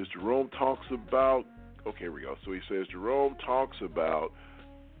 Says Jerome talks about. Okay, here we go. So he says Jerome talks about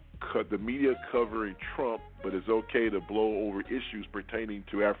the media covering Trump, but it's okay to blow over issues pertaining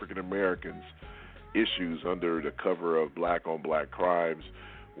to African Americans, issues under the cover of black-on-black crimes,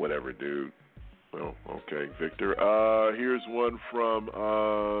 whatever, dude. Well, okay, Victor. Here's one from,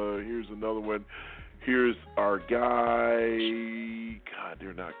 here's another one. Here's our guy. God,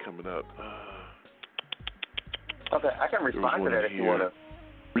 they're not coming up. Okay, I can respond to that if you want to.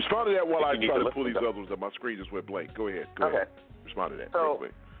 Respond to that while I try to pull these other ones up. My screen just went blank. Go ahead. Go ahead. Respond to that real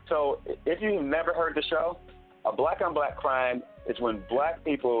quick. So if you've never heard the show, a black-on-black crime is when black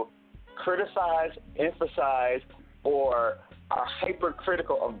people criticize, emphasize, or are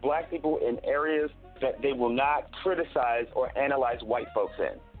hypercritical of black people in areas that they will not criticize or analyze white folks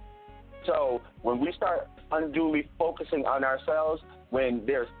in. So when we start unduly focusing on ourselves, when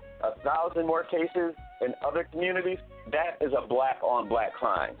there's 1,000 more cases in other communities, that is a black-on-black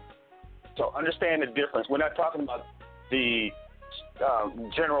crime. So understand the difference. We're not talking about the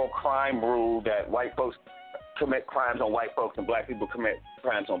general crime rule that white folks commit crimes on white folks and black people commit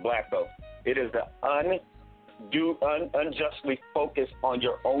crimes on black folks. It is the unjustly focus on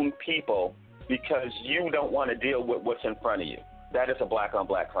your own people because you don't want to deal with what's in front of you. That is a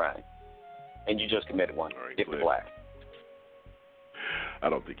black-on-black crime, and you just committed one if you're black. I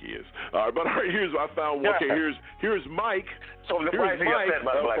don't think he is. But all right, here's I found. Okay, here's Mike. So the Mike upset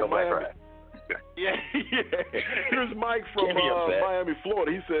about black-on-black crime. Yeah. Here's Mike from Miami,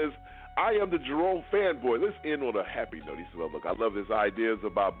 Florida. He says, I am the Jerome fanboy. Let's end on a happy note. He said, well, look, I love his ideas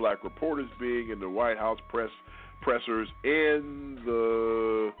about black reporters being in the White House pressers and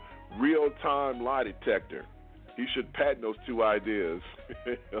the real-time lie detector. He should patent those 2 ideas.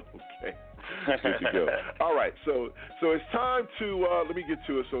 Okay. Good to go. All right, so it's time to, let me get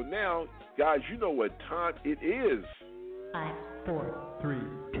to it. So now, guys, you know what time it is. 5, 4, 3,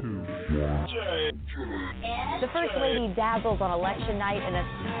 2, 1. The First Lady dazzles on election night in a...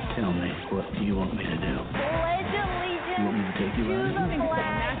 Tell me, what do you want me to do? Pledge allegiance You want me to take you to out? the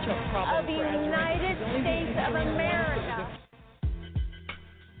flag of the United States of America.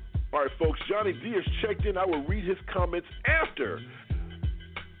 All right, folks, Johnny D has checked in. I will read his comments after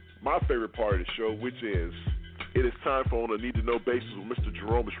my favorite part of the show, which is it is time for On a Need to Know Basis with Mr.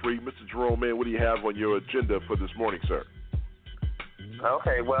 Jerome is free. Mr. Jerome, man, what do you have on your agenda for this morning, sir?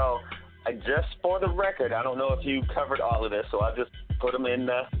 Okay, well, just for the record, I don't know if you covered all of this, so I'll just put them in.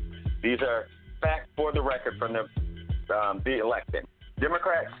 These are facts for the record from the election.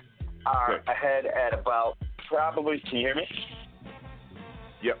 Democrats are ahead at about probably, can you hear me?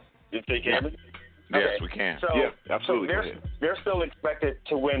 Yep. You think you hear me? Yes, Okay. we can. So, yeah, absolutely. They're still expected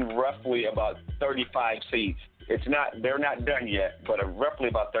to win roughly about 35 seats. They're not done yet, but roughly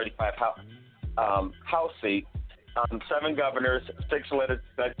about 35 House seats. 7 governors, 6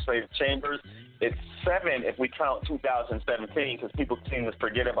 legislative chambers. It's 7 if we count 2017, because people seem to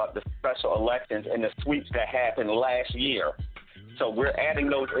forget about the special elections and the sweeps that happened last year. So we're adding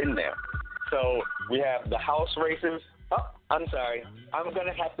those in there. So we have the House races. Oh, I'm sorry. I'm going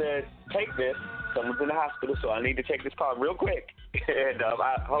to have to take this. Someone's in the hospital, so I need to take this call real quick. And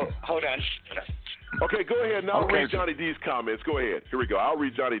hold on. Okay, go ahead. Now I'll read Johnny D's comments. Go ahead. Here we go. I'll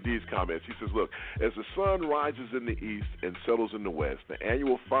read Johnny D's comments. He says, look, as the sun rises in the east and settles in the west, the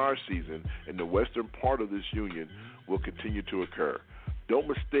annual fire season in the western part of this union will continue to occur. Don't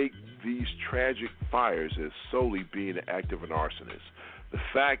mistake these tragic fires as solely being the act of an arsonist. The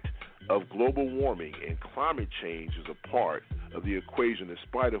fact of global warming and climate change is a part of the equation in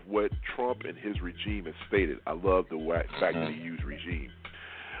spite of what Trump and his regime has stated. I love the fact that he used regime.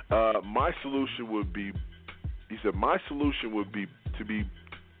 My solution would be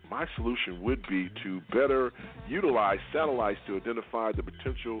to better utilize satellites to identify the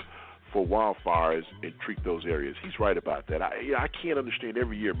potential for wildfires and treat those areas. He's right about that. I can't understand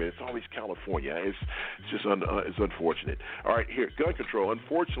every year, man. It's always California. It's just it's unfortunate. All right, here, gun control.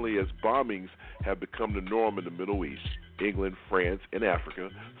 Unfortunately, as bombings have become the norm in the Middle East, England, France, and Africa,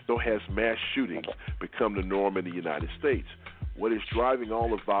 so has mass shootings become the norm in the United States. What is driving all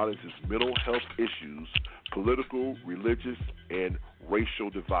the violence is mental health issues, political, religious, and racial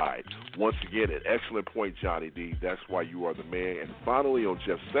divide. Once again, an excellent point, Johnny D. That's why you are the man. And finally, on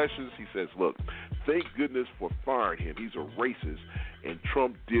Jeff Sessions, he says, look, thank goodness for firing him. He's a racist, and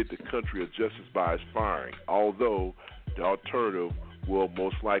Trump did the country a justice by his firing, although the alternative will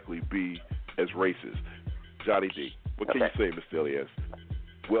most likely be as racist. Johnny D. What can you say, Mr. Elias?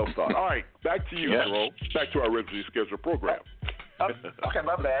 Well thought. All right, back to you, Jerome. Back to our originally scheduled program. Okay,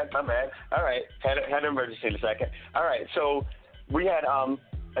 my bad. All right, had an emergency in a second. All right, so we had,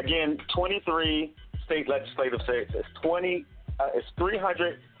 again, 23 state legislative seats. It's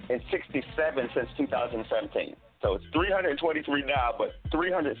 367 since 2017. So it's 323 now, but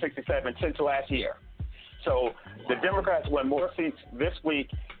 367 since last year. So the Democrats won more seats this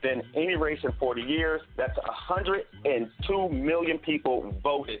week than any race in 40 years. That's 102 million people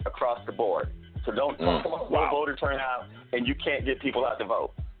voted across the board. So don't talk about low voter turnout, and you can't get people out to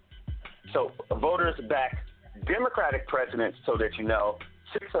vote. So voters back Democratic presidents, so that you know,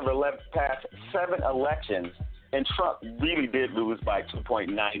 6 of 11 past 7 elections, and Trump really did lose by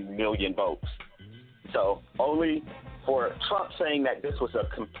 2.9 million votes. So only for Trump saying that this was a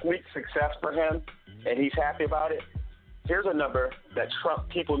complete success for him, and he's happy about it, here's a number that Trump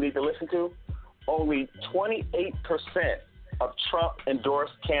people need to listen to. Only 28% of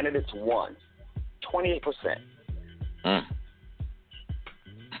Trump-endorsed candidates won. 28%.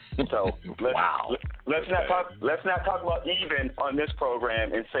 So let's not talk about even on this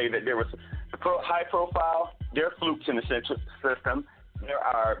program and say that there was high profile. There are flukes in the system. There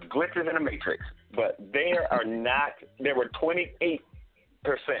are glitches in the matrix, but there are not. There were 28%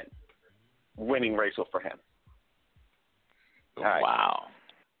 winning racial for him. Right. Wow.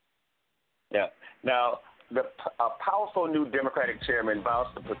 Yeah. Now, a powerful new Democratic chairman vows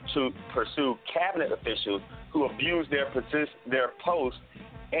to pursue cabinet officials who abuse their post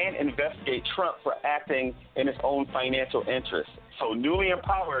and investigate Trump for acting in his own financial interests. So newly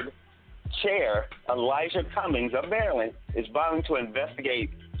empowered Chair Elijah Cummings of Maryland is vowing to investigate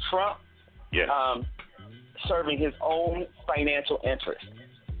Trump serving his own financial interests.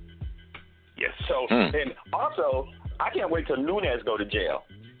 Yes. So, and also, I can't wait till Nunes go to jail,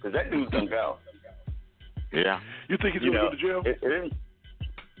 because that dude's going to go. Yeah. You think he's going to go to jail?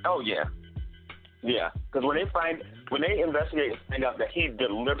 Oh, yeah. Yeah, because when they investigate and find out that he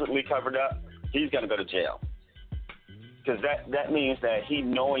deliberately covered up, he's going to go to jail. Because that means that he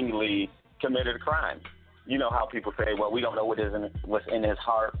knowingly committed a crime. You know how people say, well, we don't know what's in his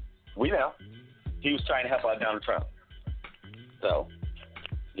heart. We know. He was trying to help out Donald Trump. So,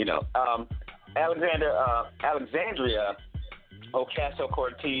 Alexandria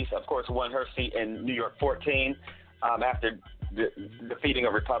Ocasio-Cortez, of course, won her seat in New York 14. after defeating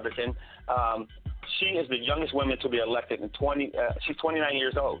a Republican. She is the youngest woman to be elected in she's 29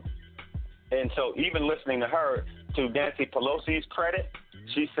 years old. And so even listening to her, to Nancy Pelosi's credit,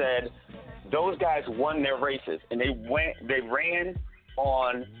 she said those guys won their races, and they ran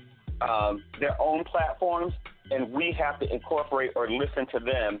on their own platforms, and we have to incorporate or listen to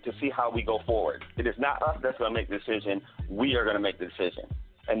them to see how we go forward. It is not us that's going to make the decision. We are going to make the decision.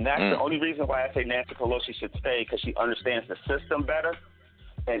 And that's the only reason why I say Nancy Pelosi should stay, because she understands the system better.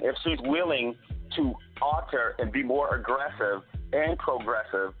 And if she's willing to alter and be more aggressive and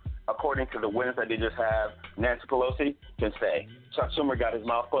progressive, according to the wins that they just have, Nancy Pelosi can stay. Chuck Schumer got his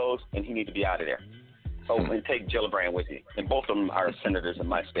mouth closed, and he needs to be out of there. Oh, and take Gillibrand with you. And both of them are senators in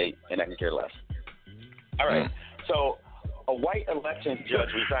my state, and I can care less. All right. So a white elections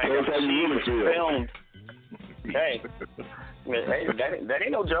judge resigned after she was filmed. Hey, that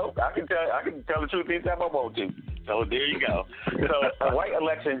ain't no joke. I can tell the truth anytime I want to. So there you go. So a white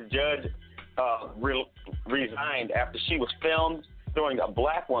elections judge resigned after she was filmed throwing a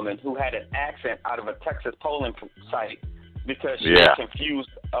black woman who had an accent out of a Texas polling site because she was confused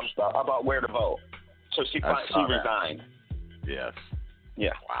about where to vote. So she resigned. Yes.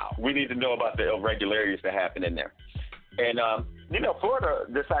 Yeah. Wow. We need to know about the irregularities that happened in there. And, Florida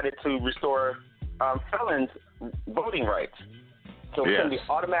decided to restore felons' voting rights. So it's going to be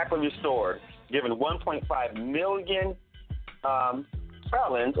automatically restored, giving 1.5 million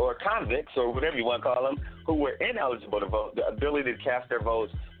felons or convicts or whatever you want to call them who were ineligible to vote the ability to cast their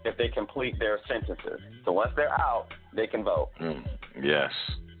votes if they complete their sentences. So once they're out, they can vote. Yes.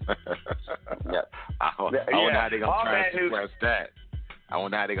 Yep. I wonder how they're going to try to suppress that. I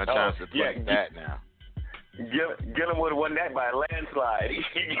wonder how they're going to try to suppress that now. Gillum would have won that by a landslide.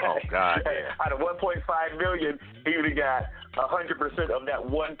 Oh, God, yeah. Out of 1.5 million, he would have got 100% of that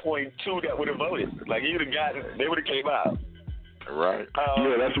 1.2 that would have voted. Like, he would have gotten, they would have came out. Right.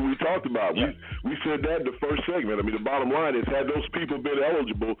 That's what we talked about. Yeah. We said that in the first segment. I mean, the bottom line is, had those people been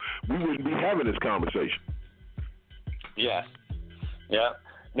eligible, we wouldn't be having this conversation. Yes. Yeah.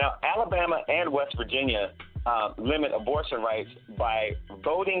 Now, Alabama and West Virginia limit abortion rights by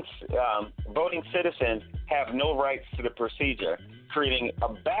voting citizens have no rights to the procedure, creating a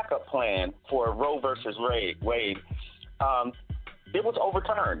backup plan for Roe versus Wade. It was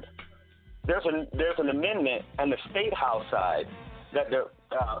overturned. There's an amendment on the State House side that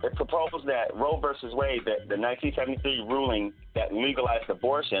it proposed that Roe versus Wade, the 1973 ruling that legalized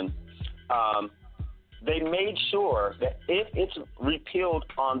abortion, they made sure that if it's repealed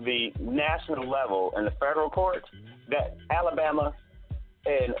on the national level in the federal courts, that Alabama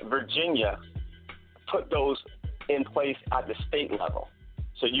and Virginia put those in place at the state level.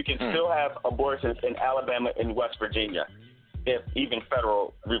 So you can still have abortions in Alabama and West Virginia if even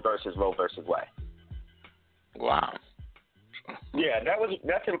federal reverses Roe versus Wade. Wow. Yeah,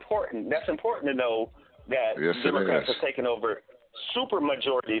 that's important. That's important to know that Democrats are taking over super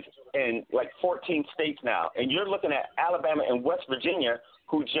majorities in like 14 states now. And you're looking at Alabama and West Virginia,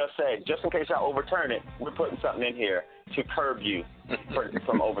 who just said, just in case y'all overturn it, we're putting something in here to curb you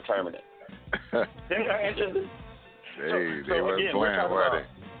from overturning it. Isn't that interesting? We're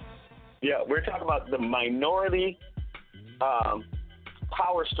talking about the minority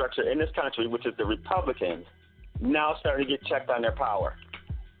power structure in this country, which is the Republicans, now starting to get checked on their power.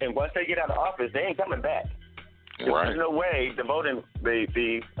 And once they get out of office, they ain't coming back. Right. There's no way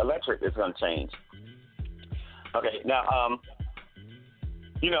the electorate is going to change. Okay, now,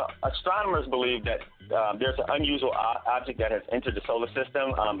 astronomers believe that there's an unusual object that has entered the solar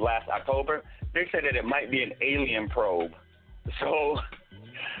system last October. They said that it might be an alien probe. So,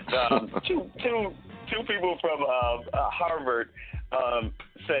 two people from Harvard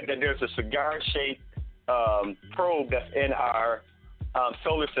said that there's a cigar-shaped probe that's in our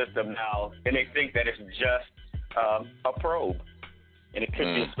solar system now, and they think that it's just a probe, and it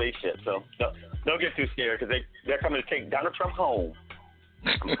could be a spaceship. So don't get too scared, because they're coming to take Donald Trump home.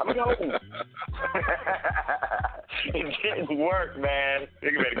 I'm coming home. It didn't work, man.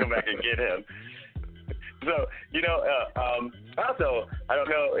 They're going to come back and get him. So, also, I don't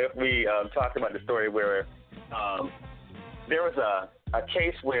know if we talked about the story where there was a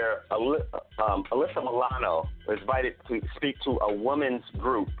case where Alyssa Milano was invited to speak to a women's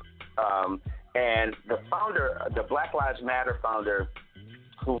group, and the founder, the Black Lives Matter founder,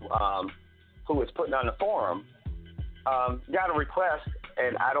 who was putting on the forum, got a request,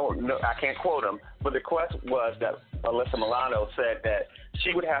 and I don't know, I can't quote him, but the request was that Alyssa Milano said that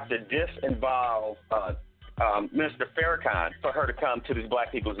she would have to disinvolve Mr. Farrakhan for her to come to these Black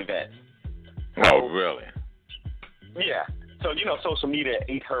people's events. Oh, really? Yeah. So, social media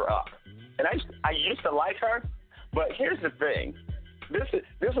ate her up. And I used to like her, But here's the thing. This is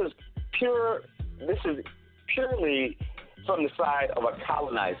purely from the side of a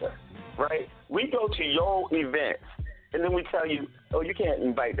colonizer, right? We go to your events, and then we tell you, oh, you can't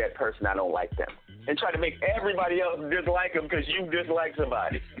invite that person, I don't like them, and try to make everybody else dislike them because you dislike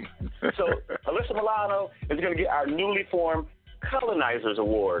somebody. So Alyssa Milano is going to get our newly formed Colonizers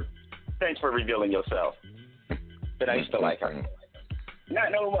Award. Thanks for revealing yourself. But I used to like her.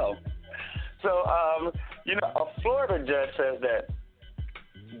 Not no more. So, a Florida judge says that,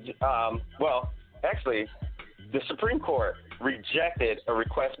 actually, the Supreme Court rejected a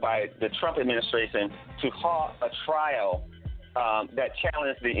request by the Trump administration to halt a trial that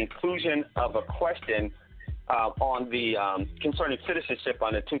challenged the inclusion of a question on the concerning citizenship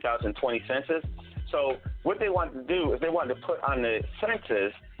on the 2020 census. So what they wanted to do is they wanted to put on the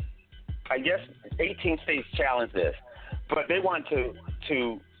census, I guess 18 states challenged this, but they want to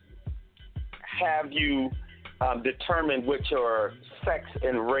have you determine which your sex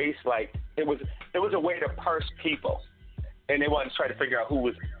and race, like it was a way to parse people, and they wanted to try to figure out who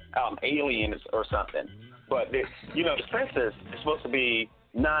was aliens or something. But the census is supposed to be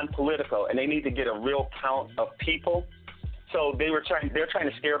non-political, and they need to get a real count of people. So they're trying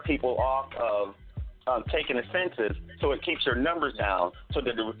to scare people off of taking a census, so it keeps your numbers down, so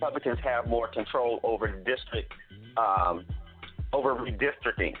that the Republicans have more control over the district, over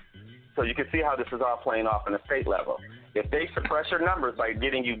redistricting. So you can see how this is all playing off on the state level. If they suppress your numbers by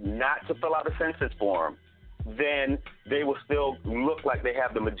getting you not to fill out a census form, then they will still look like they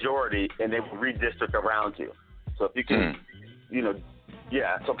have the majority, and they will redistrict around you. So if you can,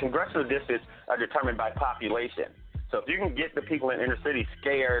 so congressional districts are determined by population. So if you can get the people in inner city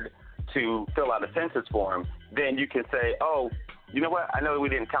scared to fill out a census form, then you can say, oh, you know what? I know we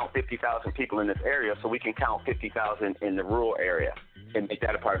didn't count 50,000 people in this area, so we can count 50,000 in the rural area and make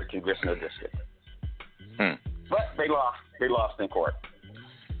that a part of the congressional district. But they lost. They lost in court.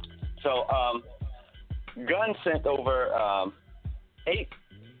 So Gunn sent over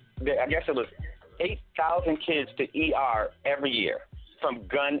 8,000 kids to ER every year from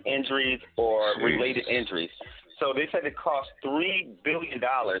gun injuries or related injuries. So they said it cost $3 billion.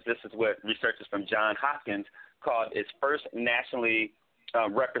 This is what researchers from Johns Hopkins called its first nationally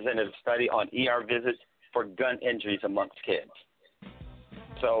representative study on ER visits for gun injuries amongst kids.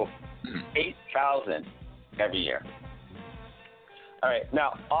 So 8,000 every year. All right,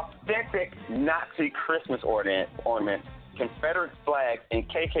 now authentic Nazi Christmas ornaments, Confederate flags, and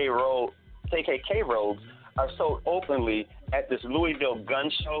KKK robes are sold openly at this Louisville gun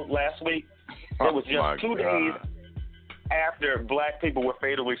show last week. It was just 2 days after black people were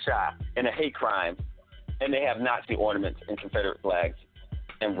fatally shot in a hate crime, and they have Nazi ornaments and Confederate flags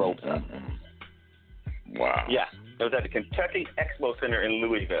and robes up. Wow. Yeah, it was at the Kentucky Expo Center in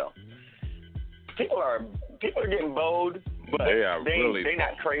Louisville. People are getting bold, but they're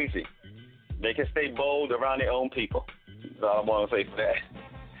not crazy. They can stay bold around their own people. That's all I want to say for that.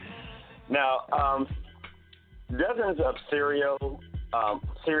 Now, dozens of cereals,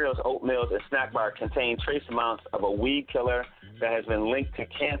 oatmeal, and snack bar contain trace amounts of a weed killer that has been linked to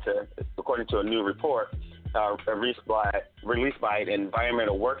cancer, according to a new report released by an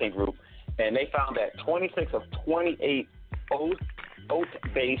environmental working group. And they found that 26 of 28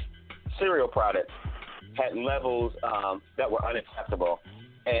 oat-based cereal products had levels that were unacceptable.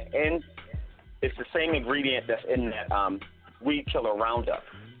 And it's the same ingredient that's in that weed killer Roundup.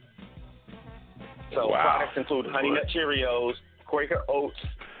 So products include Honey Nut Cheerios, Quaker Oats,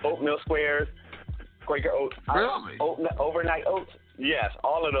 Oatmeal Squares, Quaker Oats, Overnight Oats. Yes,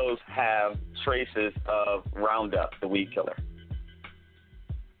 all of those have traces of Roundup, the weed killer.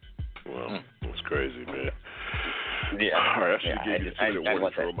 Well, that's crazy, man. Yeah. All right, I should give you a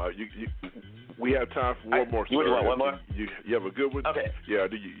warning from we have time for one more story. You want one more? You have a good one? Okay. Yeah,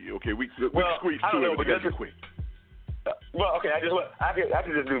 we squeeze two in together quick. Well, okay, I can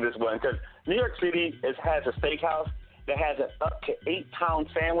just do this one because New York City has a steakhouse that has an up to 8-pound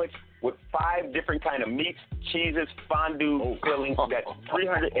sandwich with 5 different kind of meats, cheeses, fondue fillings. That's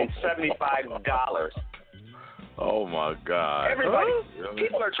 $375. Oh my God! Everybody,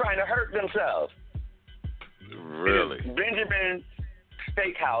 people are trying to hurt themselves. Really? Benjamin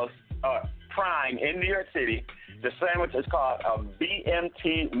Steakhouse Prime in New York City. The sandwich is called a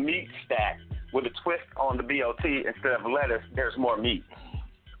BMT meat stack with a twist on the BLT. Instead of lettuce, there's more meat.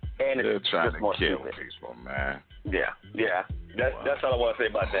 And they're it's trying just to more kill stupid. people, man. Yeah. That's all I want to say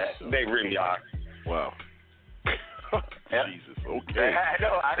about that. They really are. Wow. Jesus. Okay. I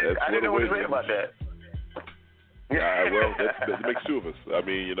know. I didn't know what to say about that. Well, that makes two of us. I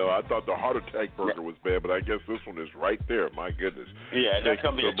mean, I thought the heart attack burger was bad, but I guess this one is right there. My goodness. Yeah, that's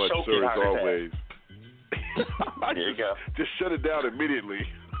going to be a choking heart attack. There you go. Just shut it down immediately.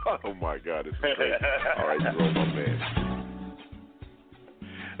 Oh, my God. This is crazy. All right, Jerome, my man.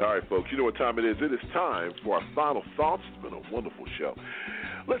 All right, folks, you know what time it is. It is time for our final thoughts. It's been a wonderful show.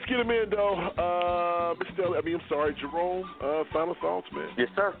 Let's get him in, though. Jerome, final thoughts, man. Yes,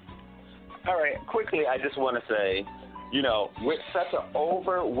 sir. All right, quickly, I just want to say, you know, with such an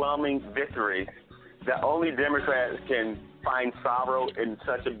overwhelming victory, that only Democrats can find sorrow in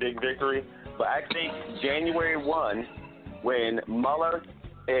such a big victory. But I think January 1, when Mueller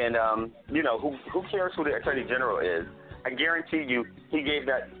and, who cares who the Attorney General is, I guarantee you he gave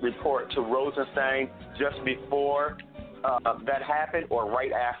that report to Rosenstein just before that happened or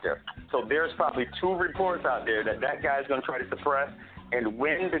right after. So there's probably 2 reports out there that guy's going to try to suppress. And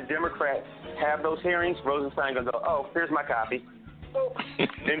when the Democrats have those hearings, Rosenstein's going to go, oh, here's my copy.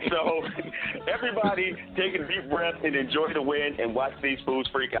 And so everybody take a deep breath and enjoy the win and watch these fools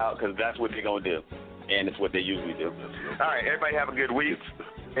freak out, because that's what they're going to do. And it's what they usually do. All right, everybody have a good week.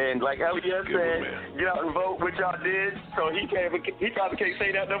 And like Elliot said, get out and vote, which y'all did. So he probably can't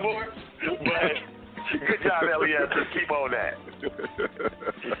say that no more. But good job, Elliot. Just keep on that.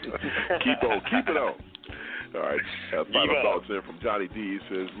 Keep it on. All right. Final thoughts in from Johnny D. He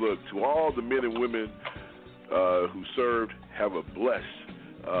says, look, to all the men and women who served, have a blessed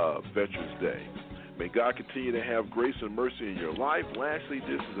Veterans Day. May God continue to have grace and mercy in your life. Lastly,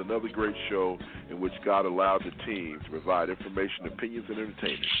 this is another great show in which God allowed the team to provide information, opinions, and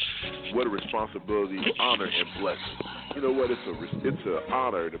entertainment. What a responsibility, honor, and blessing. You know what? It's an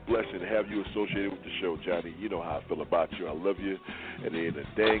honor and a blessing to have you associated with the show, Johnny. You know how I feel about you. I love you. And there ain't a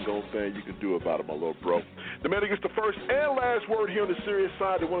dang on thing you can do about it, my little bro. The man who gets the first and last word here on the serious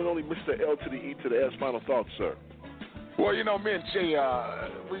side, the one and only Mr. L to the E to the S. Final thoughts, sir. Well, you know, me and Jay,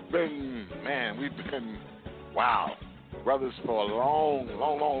 we've been, brothers for a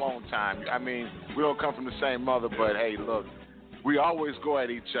long time. I mean, we don't come from the same mother, but hey, look, we always go at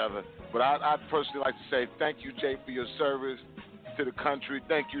each other. But I'd personally like to say thank you, Jay, for your service to the country.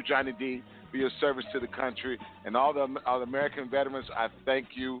 Thank you, Johnny D, for your service to the country. And all the American veterans, I thank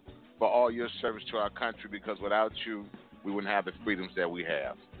you for all your service to our country, because without you, we wouldn't have the freedoms that we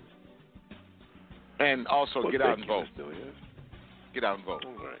have. And also, get out and vote. Get out and vote.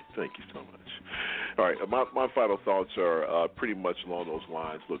 All right. Thank you so much. All right. My final thoughts are pretty much along those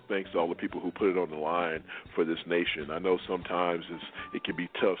lines. Look, thanks to all the people who put it on the line for this nation. I know sometimes it can be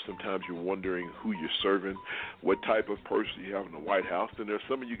tough. Sometimes you're wondering who you're serving, what type of person you have in the White House. And there's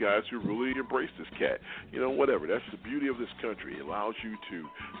some of you guys who really embrace this cat. You know, whatever. That's the beauty of this country. It allows you to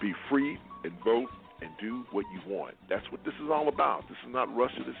be free and vote and do what you want. That's what this is all about. This is not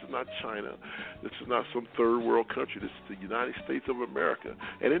Russia. This is not China. This is not some third world country. This is the United States of America.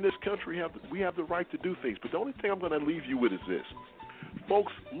 And in this country, we have the right to do things. But the only thing I'm going to leave you with is this.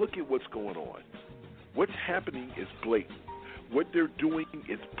 Folks, look at what's going on. What's happening is blatant. What they're doing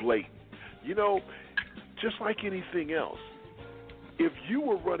is blatant. You know, just like anything else, if you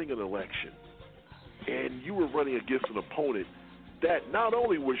were running an election and you were running against an opponent that not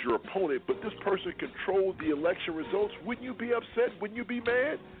only was your opponent, but this person controlled the election results, wouldn't you be upset? Wouldn't you be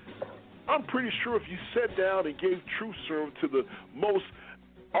mad? I'm pretty sure if you sat down and gave truth serum to the most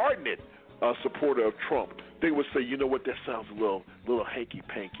ardent supporter of Trump, they would say, you know what, that sounds a little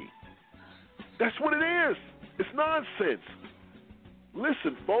hanky-panky. That's what it is. It's nonsense.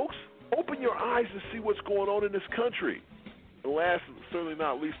 Listen, folks, open your eyes and see what's going on in this country. And last, and certainly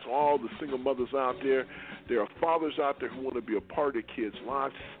not least, to all the single mothers out there, there are fathers out there who want to be a part of their kids'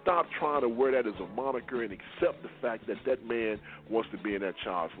 lives. Stop trying to wear that as a moniker and accept the fact that that man wants to be in that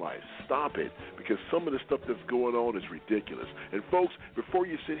child's life. Stop it, because some of the stuff that's going on is ridiculous. And folks, before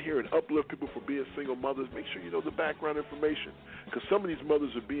you sit here and uplift people for being single mothers, make sure you know the background information, because some of these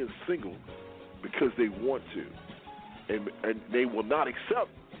mothers are being single because they want to, and they will not accept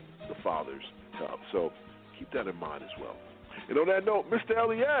the father's help. So keep that in mind as well. And on that note, Mr.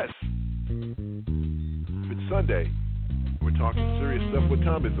 L.E.S., it's Sunday. We're talking serious stuff. What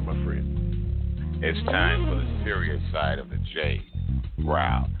time is it, my friend? It's time for the serious side of the J.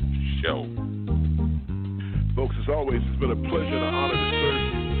 Row Show. Folks, as always, it's been a pleasure and an honor to serve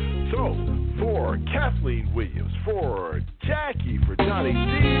you. So, for Kathleen Williams, for Jackie, for Johnny D,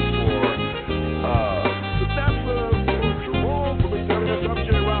 for Vanessa, for Jerome, for Mr. L.E.S., I'm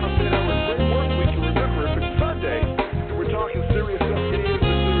J. Row. I'm saying have a great work week. And remember, if it's Sunday, we're talking serious stuff. Get into the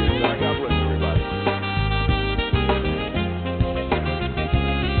serious side. God bless everybody.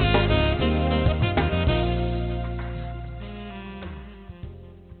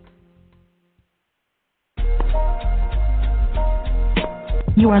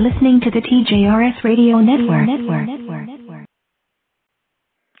 You are listening to the TJRS Radio Network.